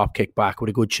that drop kick back with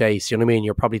a good chase. You know what I mean?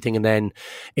 You're probably thinking then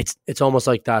it's almost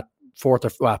like that fourth or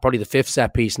probably the fifth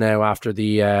set piece now after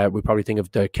the we probably think of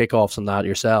the kickoffs and that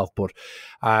yourself, but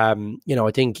I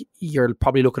think you're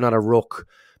probably looking at a ruck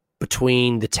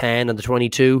between the 10 and the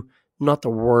 22. Not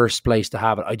the worst place to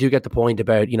have it. I do get the point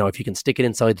about, if you can stick it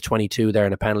inside the 22 there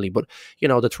in a penalty, but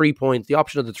the 3 points, the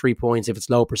option of the 3 points, if it's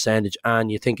low percentage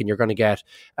and you're thinking you're going to get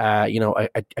a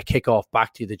kickoff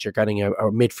back to you, that you're getting a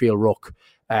midfield ruck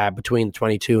between the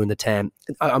 22 and the 10.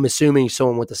 I'm assuming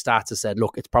someone with the stats has said,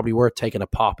 look, it's probably worth taking a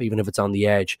pop, even if it's on the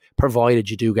edge,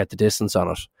 provided you do get the distance on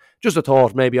it. Just a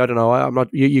thought, maybe. I don't know. I'm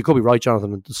not. You could be right,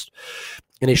 Jonathan. Just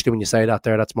initially when you say that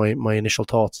there. That's my initial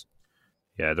thoughts.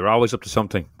 Yeah, they're always up to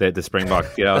something, the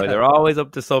Springboks. They're always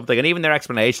up to something. And even their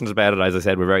explanations about it, as I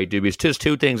said, were very dubious. Just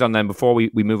two things on them before we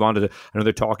move on to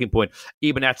another talking point.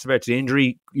 Eben Etzebeth's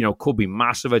injury, could be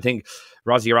massive. I think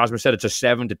Rozzy Erasmus said it's a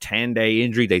 7 to 10 day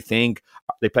injury, they think.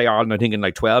 They play Ireland, I think, in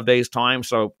like 12 days' time.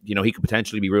 So, he could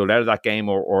potentially be ruled out of that game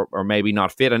or maybe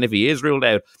not fit. And if he is ruled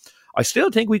out, I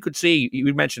still think we could see,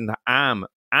 you mentioned Am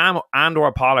and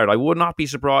or Pollard. I would not be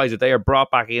surprised if they are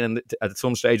brought back in at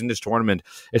some stage in this tournament.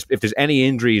 If there's any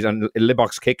injuries and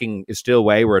Libbok's kicking is still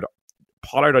wayward,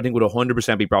 Pollard, I think, would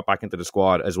 100% be brought back into the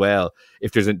squad as well.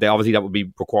 If there's obviously that would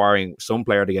be requiring some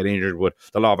player to get injured. But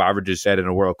the law of averages said in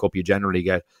a World Cup you generally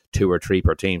get 2 or 3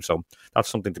 per team, so that's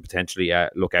something to potentially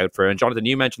look out for. And Jonathan,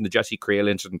 you mentioned the Jesse Creel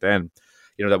incident then.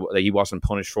 That he wasn't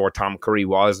punished for. Tom Curry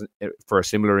was for a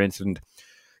similar incident.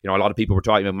 A lot of people were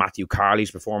talking about Matthew Carley's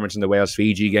performance in the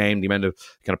Wales-Fiji game, the amount of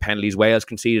kind of penalties Wales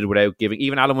conceded without giving.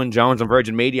 Even Alan Wynne-Jones on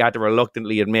Virgin Media had to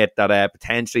reluctantly admit that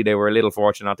potentially they were a little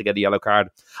fortunate not to get the yellow card.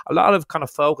 A lot of kind of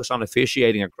focus on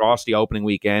officiating across the opening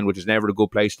weekend, which is never a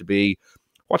good place to be.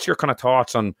 What's your kind of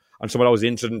thoughts on some of those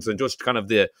incidents and just kind of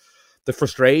the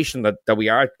frustration that we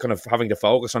are kind of having to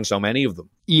focus on so many of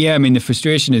them? Yeah, I mean, the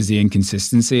frustration is the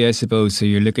inconsistency, I suppose. So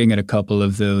you're looking at a couple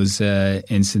of those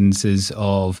instances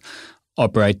of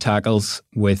upright tackles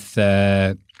with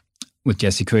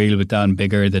Jesse Creel, with Dan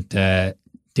Bigger, that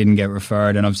didn't get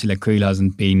referred, and obviously Creel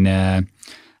hasn't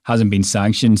been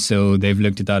sanctioned, so they've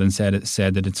looked at that and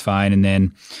said that it's fine. And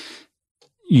then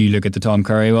you look at the Tom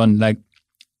Curry one.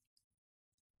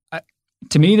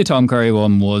 To me, the Tom Curry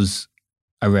one was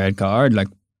a red card, like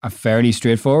a fairly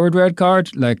straightforward red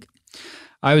card. Like,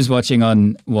 I was watching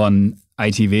on one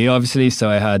ITV, obviously, so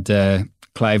I had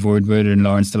Clive Woodward and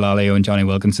Lawrence Delalio and Johnny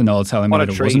Wilkinson all telling me that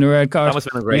it wasn't a red card. That must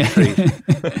have been a great treat.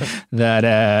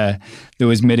 That there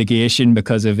was mitigation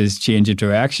because of his change of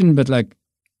direction. But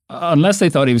unless they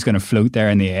thought he was going to float there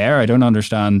in the air, I don't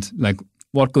understand.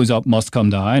 What goes up must come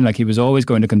down. He was always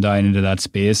going to come down into that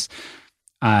space,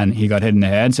 and he got hit in the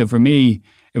head. So for me,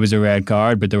 it was a red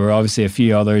card. But there were obviously a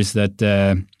few others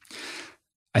that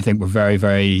I think were very,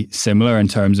 very similar in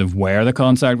terms of where the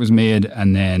contact was made.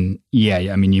 And then,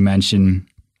 I mean, you mentioned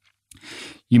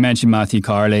Matthew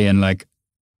Carley, and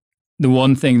the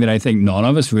one thing that I think none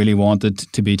of us really wanted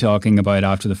to be talking about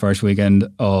after the first weekend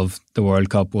of the World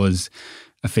Cup was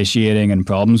officiating and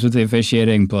problems with the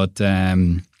officiating. But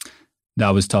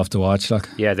that was tough to watch.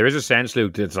 Yeah, there is a sense,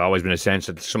 Luke, there's always been a sense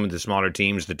that some of the smaller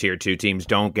teams, the tier 2 teams,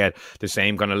 don't get the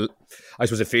same kind of, I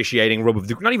suppose, officiating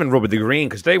not even rub of the green,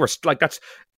 because they were that's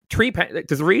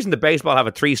there's a reason the baseball have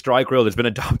a 3-strike rule that's been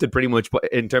adopted pretty much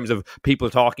in terms of people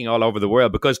talking all over the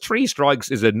world, because 3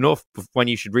 strikes is enough when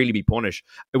you should really be punished.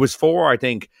 It was 4, I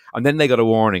think, and then they got a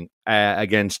warning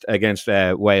against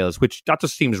Wales, which that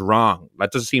just seems wrong.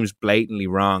 That just seems blatantly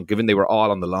wrong, given they were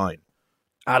all on the line.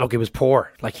 Look, it was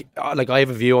poor. I have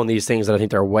a view on these things that I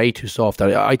think they're way too soft.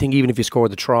 I think even if you score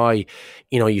the try,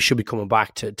 you should be coming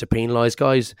back to penalise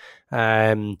guys.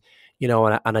 And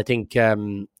I think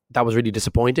that was really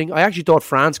disappointing. I actually thought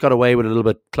France got away with it a little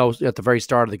bit close at the very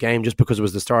start of the game, just because it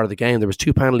was the start of the game. There was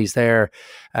 2 penalties there,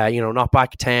 knock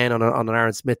back 10 on an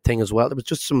Aaron Smith thing as well. There was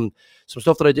just some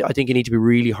stuff that I think you need to be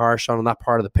really harsh on that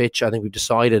part of the pitch. I think we've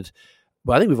decided.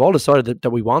 Well, I think we've all decided that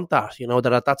we want that,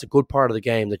 that's a good part of the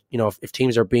game, that, if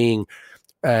teams are being,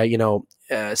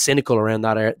 cynical around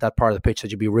that part of the pitch, that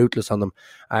you'd be ruthless on them.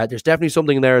 There's definitely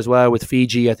something there as well with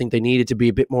Fiji. I think they needed to be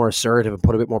a bit more assertive and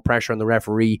put a bit more pressure on the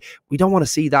referee. We don't want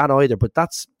to see that either, but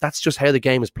that's just how the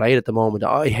game is played at the moment.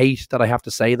 I hate that I have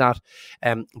to say that,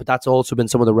 but that's also been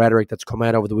some of the rhetoric that's come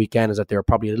out over the weekend, is that they're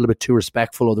probably a little bit too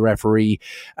respectful of the referee,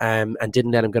 and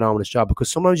didn't let him get on with his job,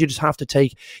 because sometimes you just have to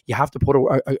put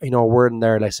a word in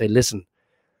there, like say, listen,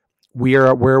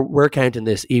 we're counting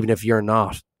this, even if you're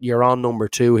not. You're on number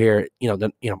 2 here.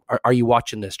 Are you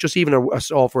watching this? Just even a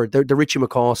software, the Richie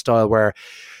McCaw style, where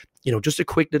just a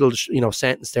quick little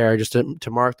sentence there, just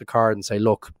to mark the card and say,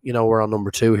 look, we're on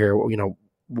number 2 here.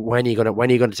 When are you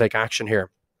going to take action here?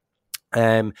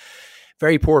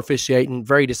 Very poor officiating,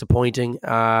 very disappointing.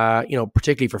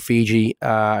 Particularly for Fiji.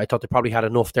 I thought they probably had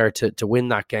enough there to win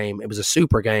that game. It was a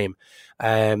super game.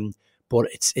 But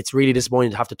it's really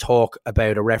disappointing to have to talk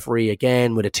about a referee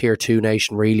again with a tier 2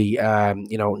 nation, really,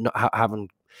 having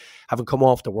come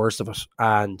off the worst of it.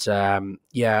 And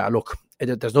look,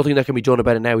 there's nothing that can be done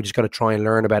about it now. We just got to try and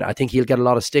learn about it. I think he'll get a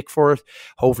lot of stick for it.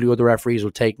 Hopefully other referees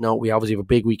will take note. We obviously have a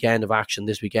big weekend of action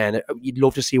this weekend. You'd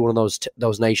love to see one of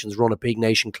those nations run a big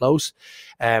nation close,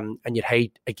 and you'd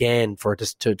hate again for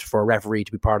a referee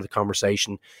to be part of the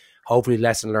conversation. Hopefully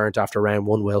lesson learned after round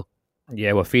 1 will.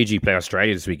 Yeah, well, Fiji play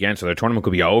Australia this weekend, so their tournament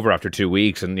could be over after 2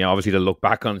 weeks, and obviously they'll look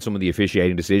back on some of the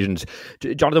officiating decisions.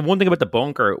 Jonathan, one thing about the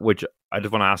bunker, which I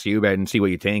just want to ask you about and see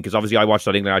what you think, because obviously I watched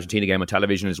that England-Argentina game on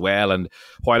television as well, and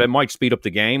while it might speed up the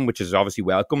game, which is obviously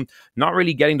welcome, not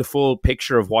really getting the full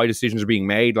picture of why decisions are being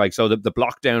made. Like, so the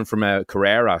block down from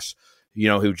Carreras,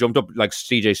 who jumped up like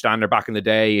CJ Stander back in the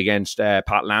day against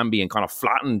Pat Lambie and kind of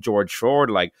flattened George Ford,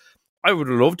 like, I would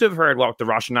love to have heard what the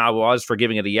rationale was for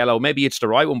giving it a yellow. Maybe it's the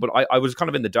right one, but I was kind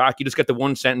of in the dark. You just get the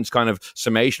one sentence kind of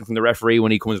summation from the referee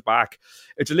when he comes back.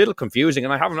 It's a little confusing,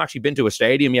 and I haven't actually been to a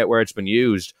stadium yet where it's been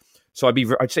used. So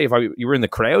I'd say if you were in the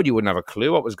crowd, you wouldn't have a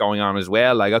clue what was going on as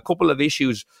well. Like a couple of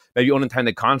issues, maybe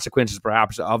unintended consequences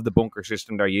perhaps of the bunker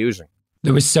system they're using.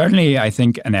 There was certainly, I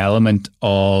think, an element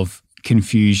of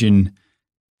confusion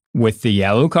with the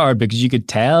yellow card, because you could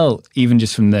tell even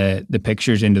just from the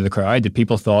pictures into the crowd that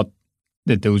people thought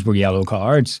that those were yellow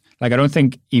cards. Like, I don't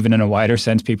think even in a wider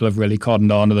sense people have really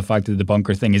cottoned on to the fact that the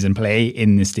bunker thing is in play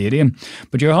in the stadium.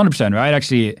 But you're 100% right.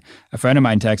 Actually, a friend of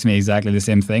mine texted me exactly the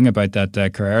same thing about that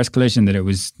Carreras collision, that it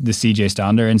was the CJ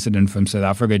Stander incident from South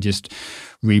Africa just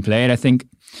replayed. I think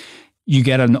you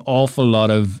get an awful lot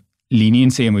of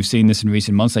leniency, and we've seen this in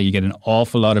recent months, that you get an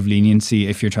awful lot of leniency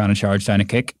if you're trying to charge down a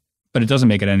kick, but it doesn't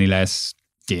make it any less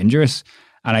dangerous.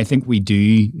 And I think we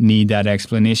do need that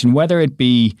explanation, whether it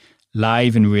be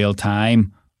live in real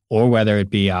time or whether it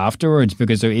be afterwards,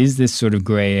 because there is this sort of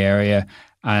grey area.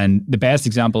 And the best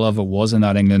example of it was in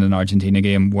that England and Argentina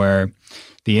game where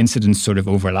the incidents sort of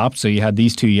overlapped. So you had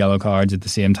these two yellow cards at the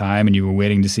same time, and you were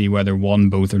waiting to see whether one,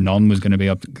 both, or none was going to be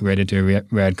upgraded to a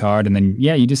red card. And then,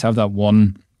 you just have that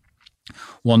one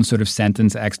sort of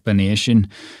sentence explanation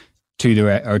to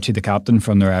the captain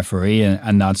from the referee,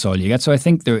 and that's all you get. So I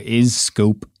think there is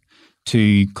scope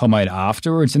to come out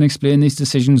afterwards and explain these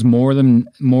decisions more than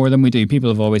we do.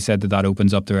 People have always said that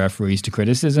opens up the referees to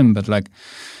criticism, but like,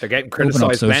 they're getting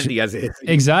criticised plenty as it is.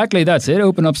 Exactly, that's it.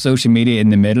 Open up social media in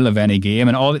the middle of any game,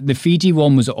 and the Fiji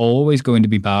one was always going to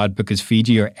be bad because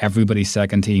Fiji are everybody's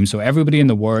second team. So everybody in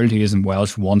the world who isn't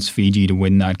Welsh wants Fiji to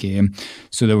win that game.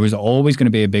 So there was always going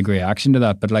to be a big reaction to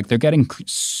that. But like, they're getting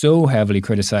so heavily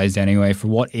criticised anyway for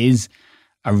what is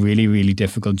a really, really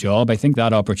difficult job. I think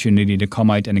that opportunity to come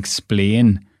out and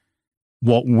explain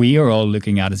what we are all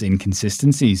looking at as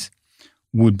inconsistencies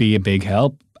would be a big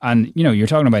help. And, you're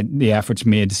talking about the efforts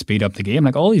made to speed up the game.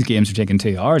 Like, all these games are taking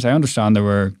 2 hours. I understand there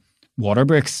were water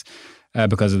breaks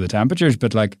because of the temperatures,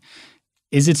 but like,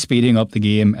 is it speeding up the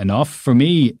game enough? For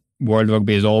me, World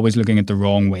Rugby is always looking at the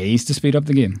wrong ways to speed up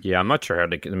the game. Yeah, I'm not sure how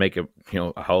they can make it,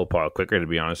 a whole pile quicker, to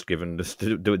be honest, given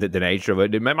the nature of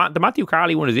it. The Matthew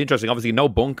Carley one is interesting. Obviously, no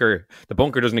bunker. The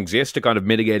bunker doesn't exist to kind of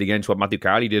mitigate against what Matthew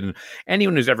Carley did. And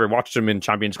anyone who's ever watched him in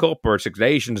Champions Cup or Six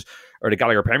Nations or the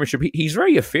Gallagher Premiership, he's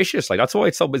very officious. Like, that's why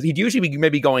it's so. But he'd usually be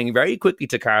maybe going very quickly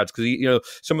to cards because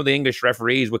some of the English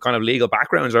referees with kind of legal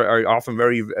backgrounds are often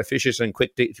very officious and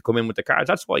quick to come in with the cards.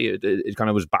 That's why it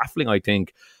kind of was baffling, I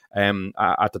think,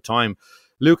 at the time.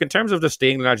 Luke, in terms of just the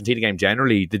England-Argentina game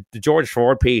generally, the George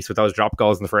Ford piece with those drop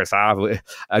goals in the first half,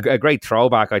 a great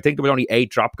throwback. I think there were only 8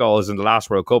 drop goals in the last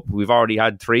World Cup. We've already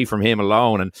had 3 from him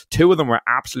alone, and 2 of them were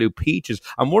absolute peaches.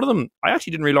 And one of them, I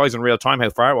actually didn't realise in real time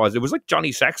how far it was. It was like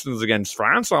Johnny Sexton's against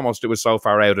France almost. It was so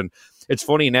far out. And it's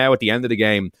funny now at the end of the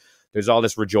game, there's all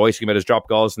this rejoicing about his drop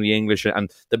goals in the English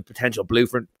and the potential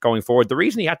blueprint going forward. The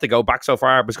reason he had to go back so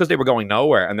far was because they were going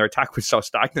nowhere and their attack was so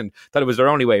stagnant that it was their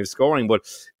only way of scoring. But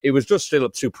it was just still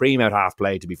supreme out half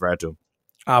play, to be fair to him.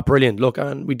 Brilliant. Look,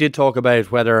 and we did talk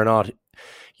about whether or not,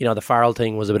 the Farrell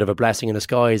thing was a bit of a blessing in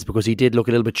disguise, because he did look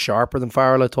a little bit sharper than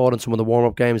Farrell, I thought, in some of the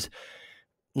warm-up games.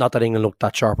 Not that England looked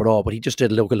that sharp at all, but he just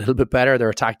did look a little bit better. Their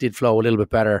attack did flow a little bit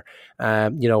better,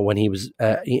 when he was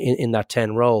in that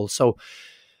 10 role. So,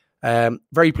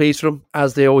 very pleased for him,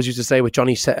 as they always used to say with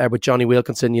Johnny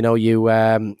Wilkinson. You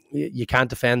can't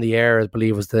defend the air, I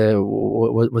believe was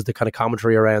the kind of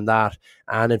commentary around that.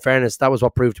 And in fairness, that was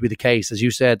what proved to be the case. As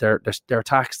you said, their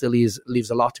attack still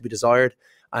leaves a lot to be desired.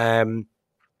 The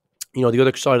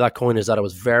other side of that coin is that I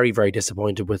was very, very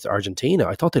disappointed with Argentina.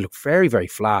 I thought they looked very, very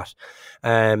flat.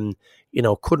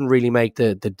 Couldn't really make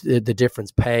the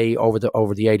difference pay over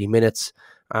the 80 minutes.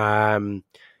 The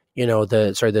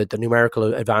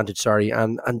numerical advantage,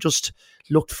 and just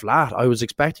looked flat. I was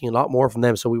expecting a lot more from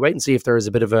them. So we wait and see if there is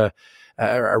a bit of a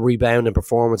rebound in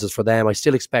performances for them. I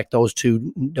still expect those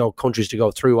two countries to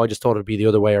go through. I just thought it'd be the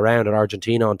other way around, and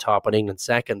Argentina on top and England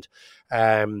second.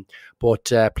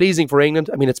 But pleasing for England.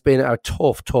 I mean, it's been a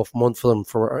tough month for them,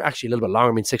 for actually a little bit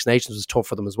longer. I mean, Six Nations was tough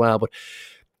for them as well, but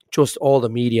just all the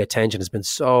media attention has been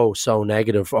so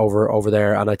negative over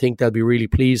there, and I think they'll be really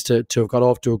pleased to have got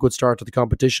off to a good start to the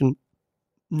competition.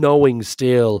 knowing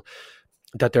still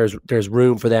that there's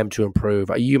room for them to improve.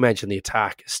 You mentioned the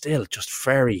attack, still just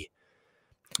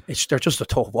they're just a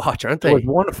tough watch, aren't they? There was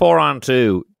 1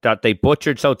 4-on-2 that they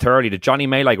butchered so thoroughly that Johnny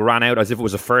May ran out as if it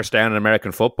was a first down in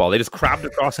American football. They just crabbed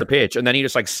across the pitch, and then he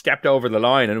just stepped over the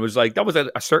line, and it was that was a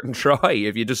certain try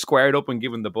if you just squared up and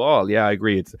given the ball. Yeah, I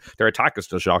agree. Their attack is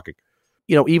still shocking.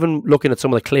 Even looking at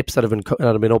some of the clips that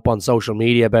have been up on social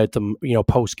media about them,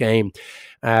 post game,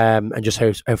 and just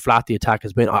how flat the attack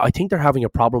has been, I think they're having a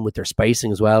problem with their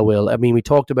spacing as well, Will. I mean, we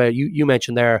talked about, you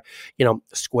mentioned there,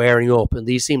 squaring up, and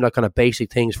these seem like kind of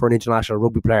basic things for an international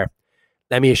rugby player.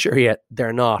 Let me assure you,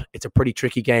 they're not. It's a pretty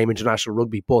tricky game, international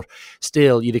rugby, but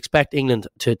still, you'd expect England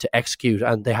to execute,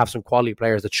 and they have some quality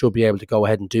players that should be able to go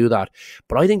ahead and do that.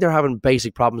 But I think they're having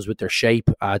basic problems with their shape.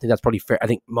 I think that's probably fair. I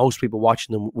think most people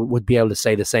watching them would be able to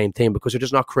say the same thing, because they're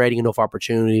just not creating enough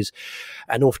opportunities,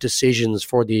 enough decisions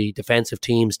for the defensive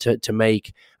teams to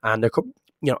make. And they're,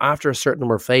 after a certain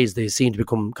number of phases, they seem to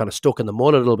become kind of stuck in the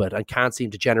mud a little bit and can't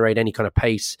seem to generate any kind of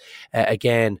pace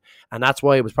again. And that's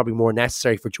why it was probably more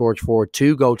necessary for George Ford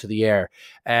to go to the air.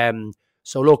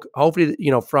 So look, hopefully,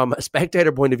 from a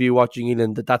spectator point of view watching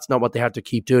England, that's not what they have to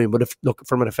keep doing. But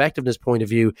from an effectiveness point of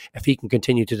view, if he can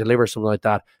continue to deliver something like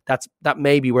that, that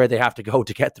may be where they have to go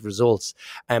to get the results.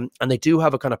 And they do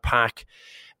have a kind of pack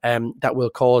that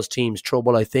will cause teams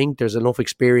trouble. I think there's enough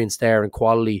experience there and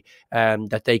quality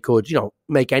that they could,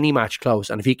 make any match close.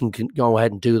 And if he can go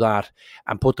ahead and do that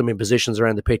and put them in positions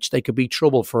around the pitch, they could be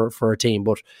trouble for a team.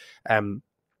 But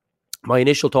my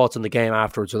initial thoughts on the game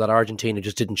afterwards were that Argentina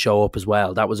just didn't show up as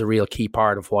well. That was a real key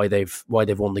part of why they've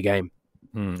won the game.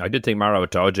 I did think Maro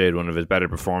Itoje had one of his better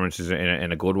performances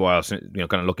in a good while. Kind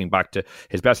of looking back to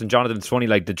his best. And Jonathan, it's funny,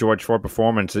 the George Ford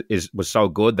performance was so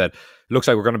good that it looks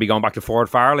like we're going to be going back to Ford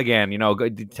Farrell again.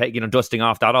 Dusting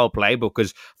off that old playbook,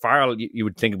 because Farrell, you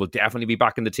would think, will definitely be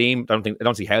back in the team. I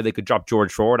don't see how they could drop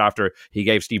George Ford after he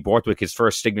gave Steve Borthwick his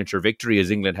first signature victory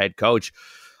as England head coach.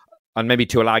 And maybe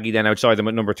Tuilagi then outside them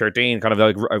at number 13,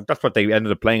 that's what they ended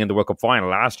up playing in the World Cup final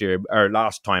last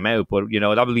time out. But,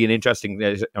 that would be an interesting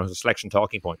selection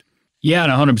talking point. Yeah,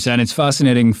 and 100%. It's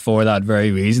fascinating for that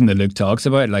very reason that Luke talks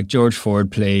about. George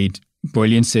Ford played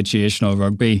brilliant situational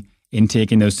rugby in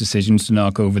taking those decisions to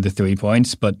knock over the 3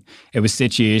 points. But it was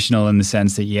situational in the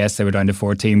sense that, yes, they were down to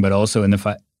 14, but also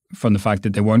from the fact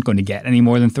that they weren't going to get any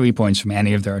more than 3 points from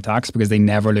any of their attacks, because they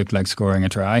never looked like scoring a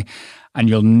try. And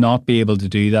you'll not be able to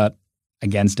do that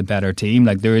against a better team.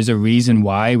 There is a reason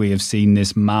why we have seen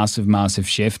this massive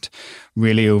shift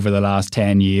really over the last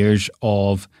 10 years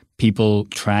of people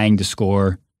trying to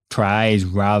score tries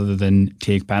rather than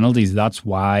take penalties. That's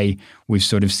why we've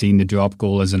sort of seen the drop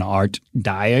goal as an art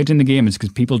die out in the game. It's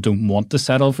because people don't want to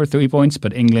settle for 3 points,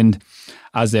 but England,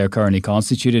 as they're currently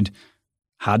constituted,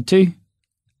 had to.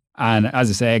 And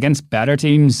as I say, against better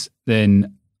teams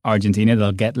than Argentina,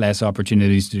 they'll get less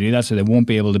opportunities to do that, so they won't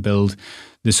be able to build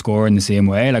the score in the same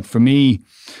way. For me,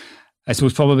 I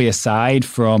suppose probably aside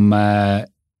from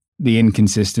the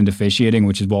inconsistent officiating,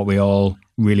 which is what we all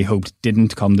really hoped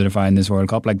didn't come to define this World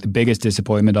Cup, the biggest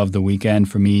disappointment of the weekend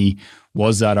for me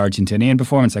was that Argentinian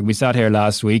performance. We sat here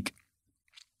last week,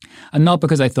 and not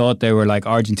because I thought they were like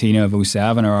Argentina of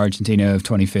 2007 or Argentina of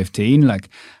 2015.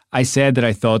 I said that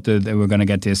I thought that they were going to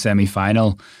get to a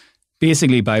semi-final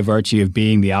basically by virtue of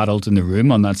being the adult in the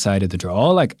room on that side of the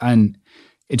draw. And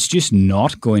it's just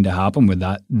not going to happen with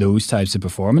those types of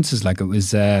performances. It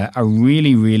was a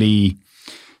really, really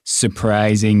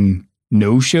surprising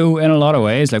no-show in a lot of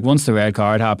ways. Once the red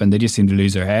card happened, they just seemed to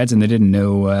lose their heads, and they didn't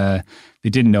know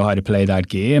how to play that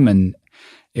game. And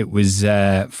it was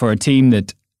for a team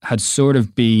that had sort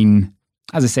of been,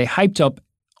 as I say, hyped up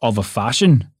of a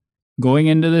fashion going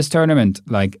into this tournament.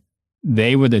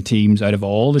 They were the teams out of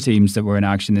all the teams that were in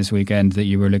action this weekend that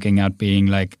you were looking at being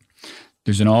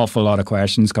there's an awful lot of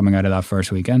questions coming out of that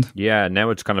first weekend. Yeah,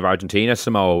 now it's kind of Argentina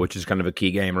Samoa, which is kind of a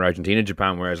key game, or Argentina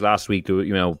Japan. Whereas last week, there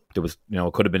was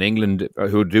it could have been England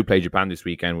who do play Japan this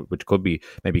weekend, which could be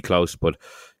maybe close, but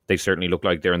they certainly look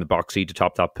like they're in the box seat to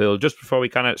top that pool. Just before we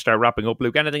kind of start wrapping up,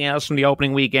 Luke, anything else from the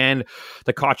opening weekend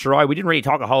that caught your eye? We didn't really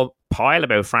talk a whole pile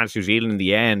about France New Zealand in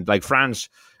the end. France,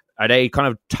 are they kind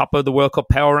of top of the World Cup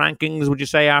power rankings, would you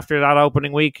say, after that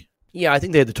opening week? Yeah, I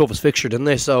think they had the toughest fixture, didn't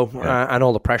they? So, and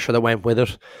all the pressure that went with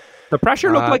it. The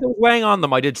pressure looked like it was weighing on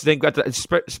them. I did think that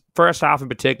the first half in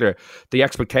particular, the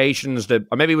expectations, or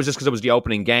maybe it was just because it was the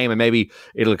opening game and maybe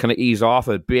it'll kind of ease off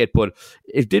a bit, but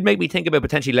it did make me think about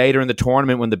potentially later in the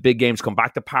tournament when the big games come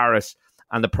back to Paris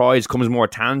and the prize comes more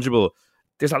tangible,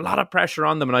 there's a lot of pressure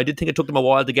on them, and I did think it took them a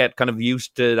while to get kind of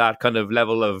used to that kind of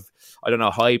level of, I don't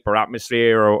know, hype or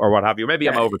atmosphere or what have you. Maybe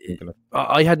I'm overthinking it.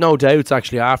 I had no doubts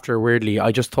actually after, weirdly.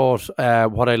 I just thought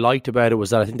what I liked about it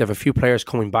was that I think they have a few players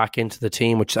coming back into the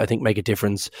team, which I think make a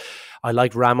difference. I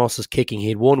liked Ramos's kicking. He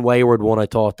had one wayward one, I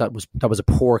thought, that was a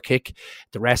poor kick.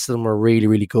 The rest of them were really,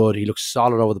 really good. He looks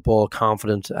solid over the ball,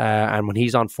 confident. And when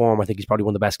he's on form, I think he's probably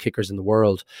one of the best kickers in the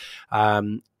world.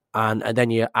 And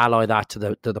then you ally that to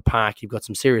the pack. You've got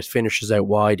some serious finishers out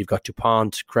wide. You've got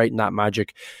Dupont creating that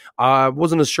magic. I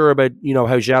wasn't as sure about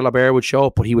how Jalabert would show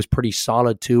up, but he was pretty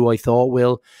solid too, I thought,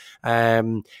 Will.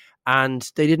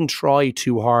 And they didn't try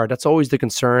too hard. That's always the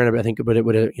concern, I think, about it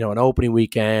with an opening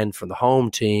weekend from the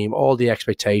home team, all the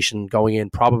expectation going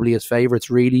in probably as favourites,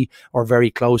 really, or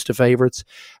very close to favourites.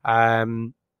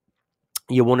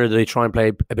 You wonder, did they try and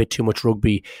play a bit too much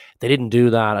rugby? They didn't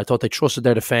do that. I thought they trusted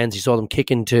their defence. You saw them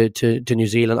kicking to New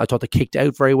Zealand. I thought they kicked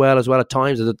out very well as well at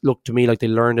times. It looked to me like they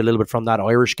learned a little bit from that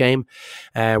Irish game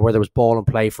where there was ball and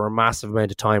play for a massive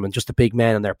amount of time, and just the big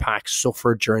men in their pack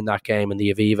suffered during that game in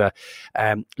the Aviva.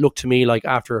 Looked to me like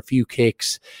after a few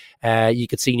kicks, you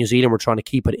could see New Zealand were trying to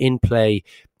keep it in play.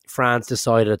 France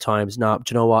decided at times, no,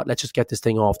 do you know what, let's just get this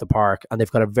thing off the park. And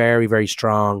they've got a very, very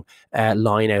strong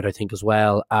line out, I think, as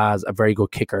well as a very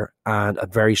good kicker and a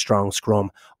very strong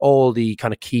scrum. All the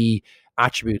kind of key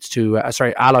attributes to,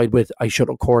 allied with, I should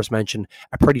of course mention,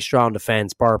 a pretty strong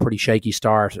defence, bar a pretty shaky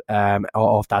start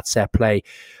off that set play.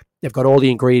 They've got all the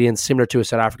ingredients similar to a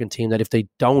South African team that if they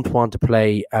don't want to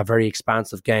play a very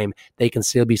expansive game, they can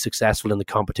still be successful in the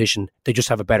competition. They just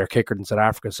have a better kicker than South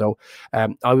Africa. So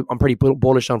I'm pretty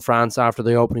bullish on France after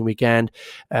the opening weekend.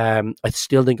 I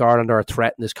still think Ireland are a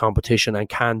threat in this competition and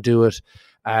can do it.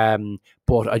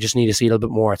 But I just need to see a little bit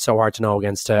more. It's so hard to know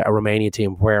against a Romania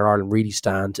team where Ireland really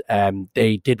stand.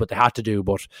 They did what they had to do,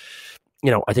 but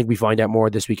I think we find out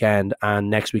more this weekend and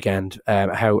next weekend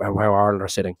how Ireland are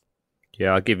sitting.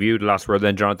 Yeah, I'll give you the last word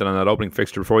then, Jonathan, on that opening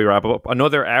fixture before we wrap up.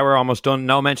 Another hour almost done.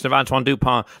 No mention of Antoine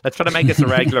Dupont. Let's try to make this a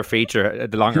regular feature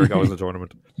the longer it goes in the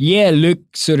tournament. Yeah, Luke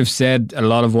sort of said a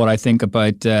lot of what I think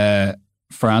about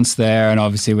France there, and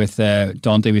obviously with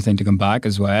Dante we think to come back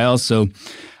as well. So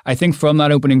I think from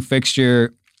that opening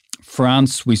fixture,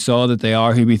 France, we saw that they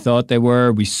are who we thought they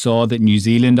were. We saw that New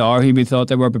Zealand are who we thought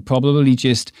they were, but probably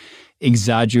just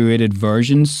exaggerated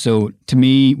versions. So to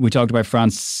me, we talked about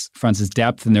France's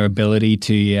depth and their ability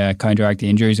to counteract the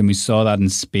injuries, and we saw that in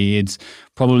spades,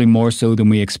 probably more so than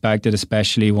we expected,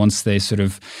 especially once they sort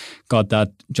of got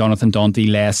that Jonathan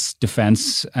Dante-less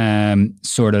defence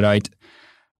sorted out.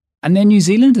 And then New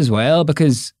Zealand as well,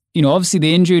 because obviously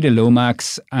the injury to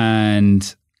Lomax,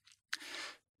 and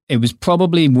it was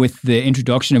probably with the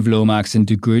introduction of Lomax and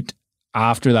De Groot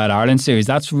after that Ireland series,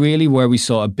 that's really where we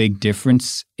saw a big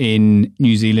difference in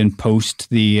New Zealand post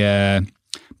the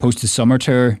summer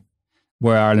tour,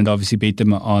 where Ireland obviously beat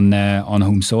them on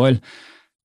home soil.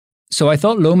 So I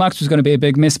thought Lomax was going to be a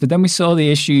big miss, but then we saw the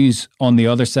issues on the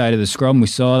other side of the scrum. We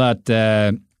saw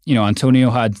that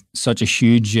Antonio had such a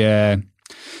huge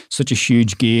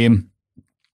game,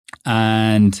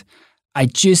 and I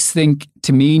just think,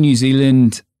 to me, New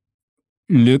Zealand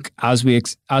look as we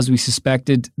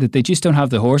suspected, that they just don't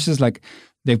have the horses. Like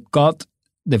they've got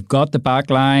the back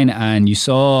line, and you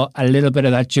saw a little bit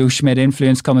of that Joe Schmidt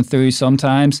influence coming through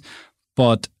sometimes,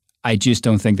 but I just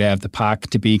don't think they have the pack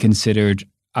to be considered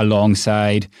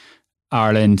alongside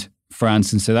Ireland,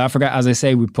 France and South Africa. As I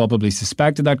say, we probably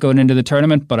suspected that going into the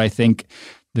tournament, but I think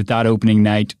that opening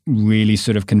night really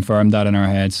sort of confirmed that in our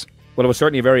heads. Well, it was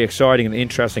certainly a very exciting and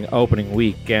interesting opening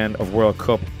weekend of World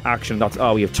Cup action. That's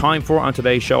all we have time for on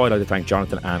today's show. I'd like to thank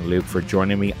Jonathan and Luke for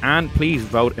joining me. And please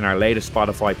vote in our latest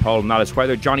Spotify poll, and that is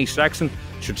whether Johnny Sexton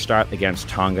should start against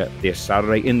Tonga this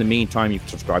Saturday. In the meantime, you can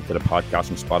subscribe to the podcast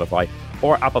on Spotify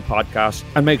or Apple Podcasts,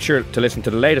 and make sure to listen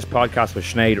to the latest podcast with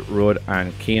Sinead, Rudd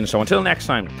and Keane. So until next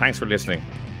time, thanks for listening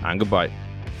and goodbye.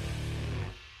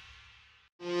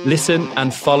 Listen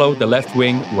and follow The Left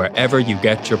Wing wherever you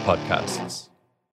get your podcasts.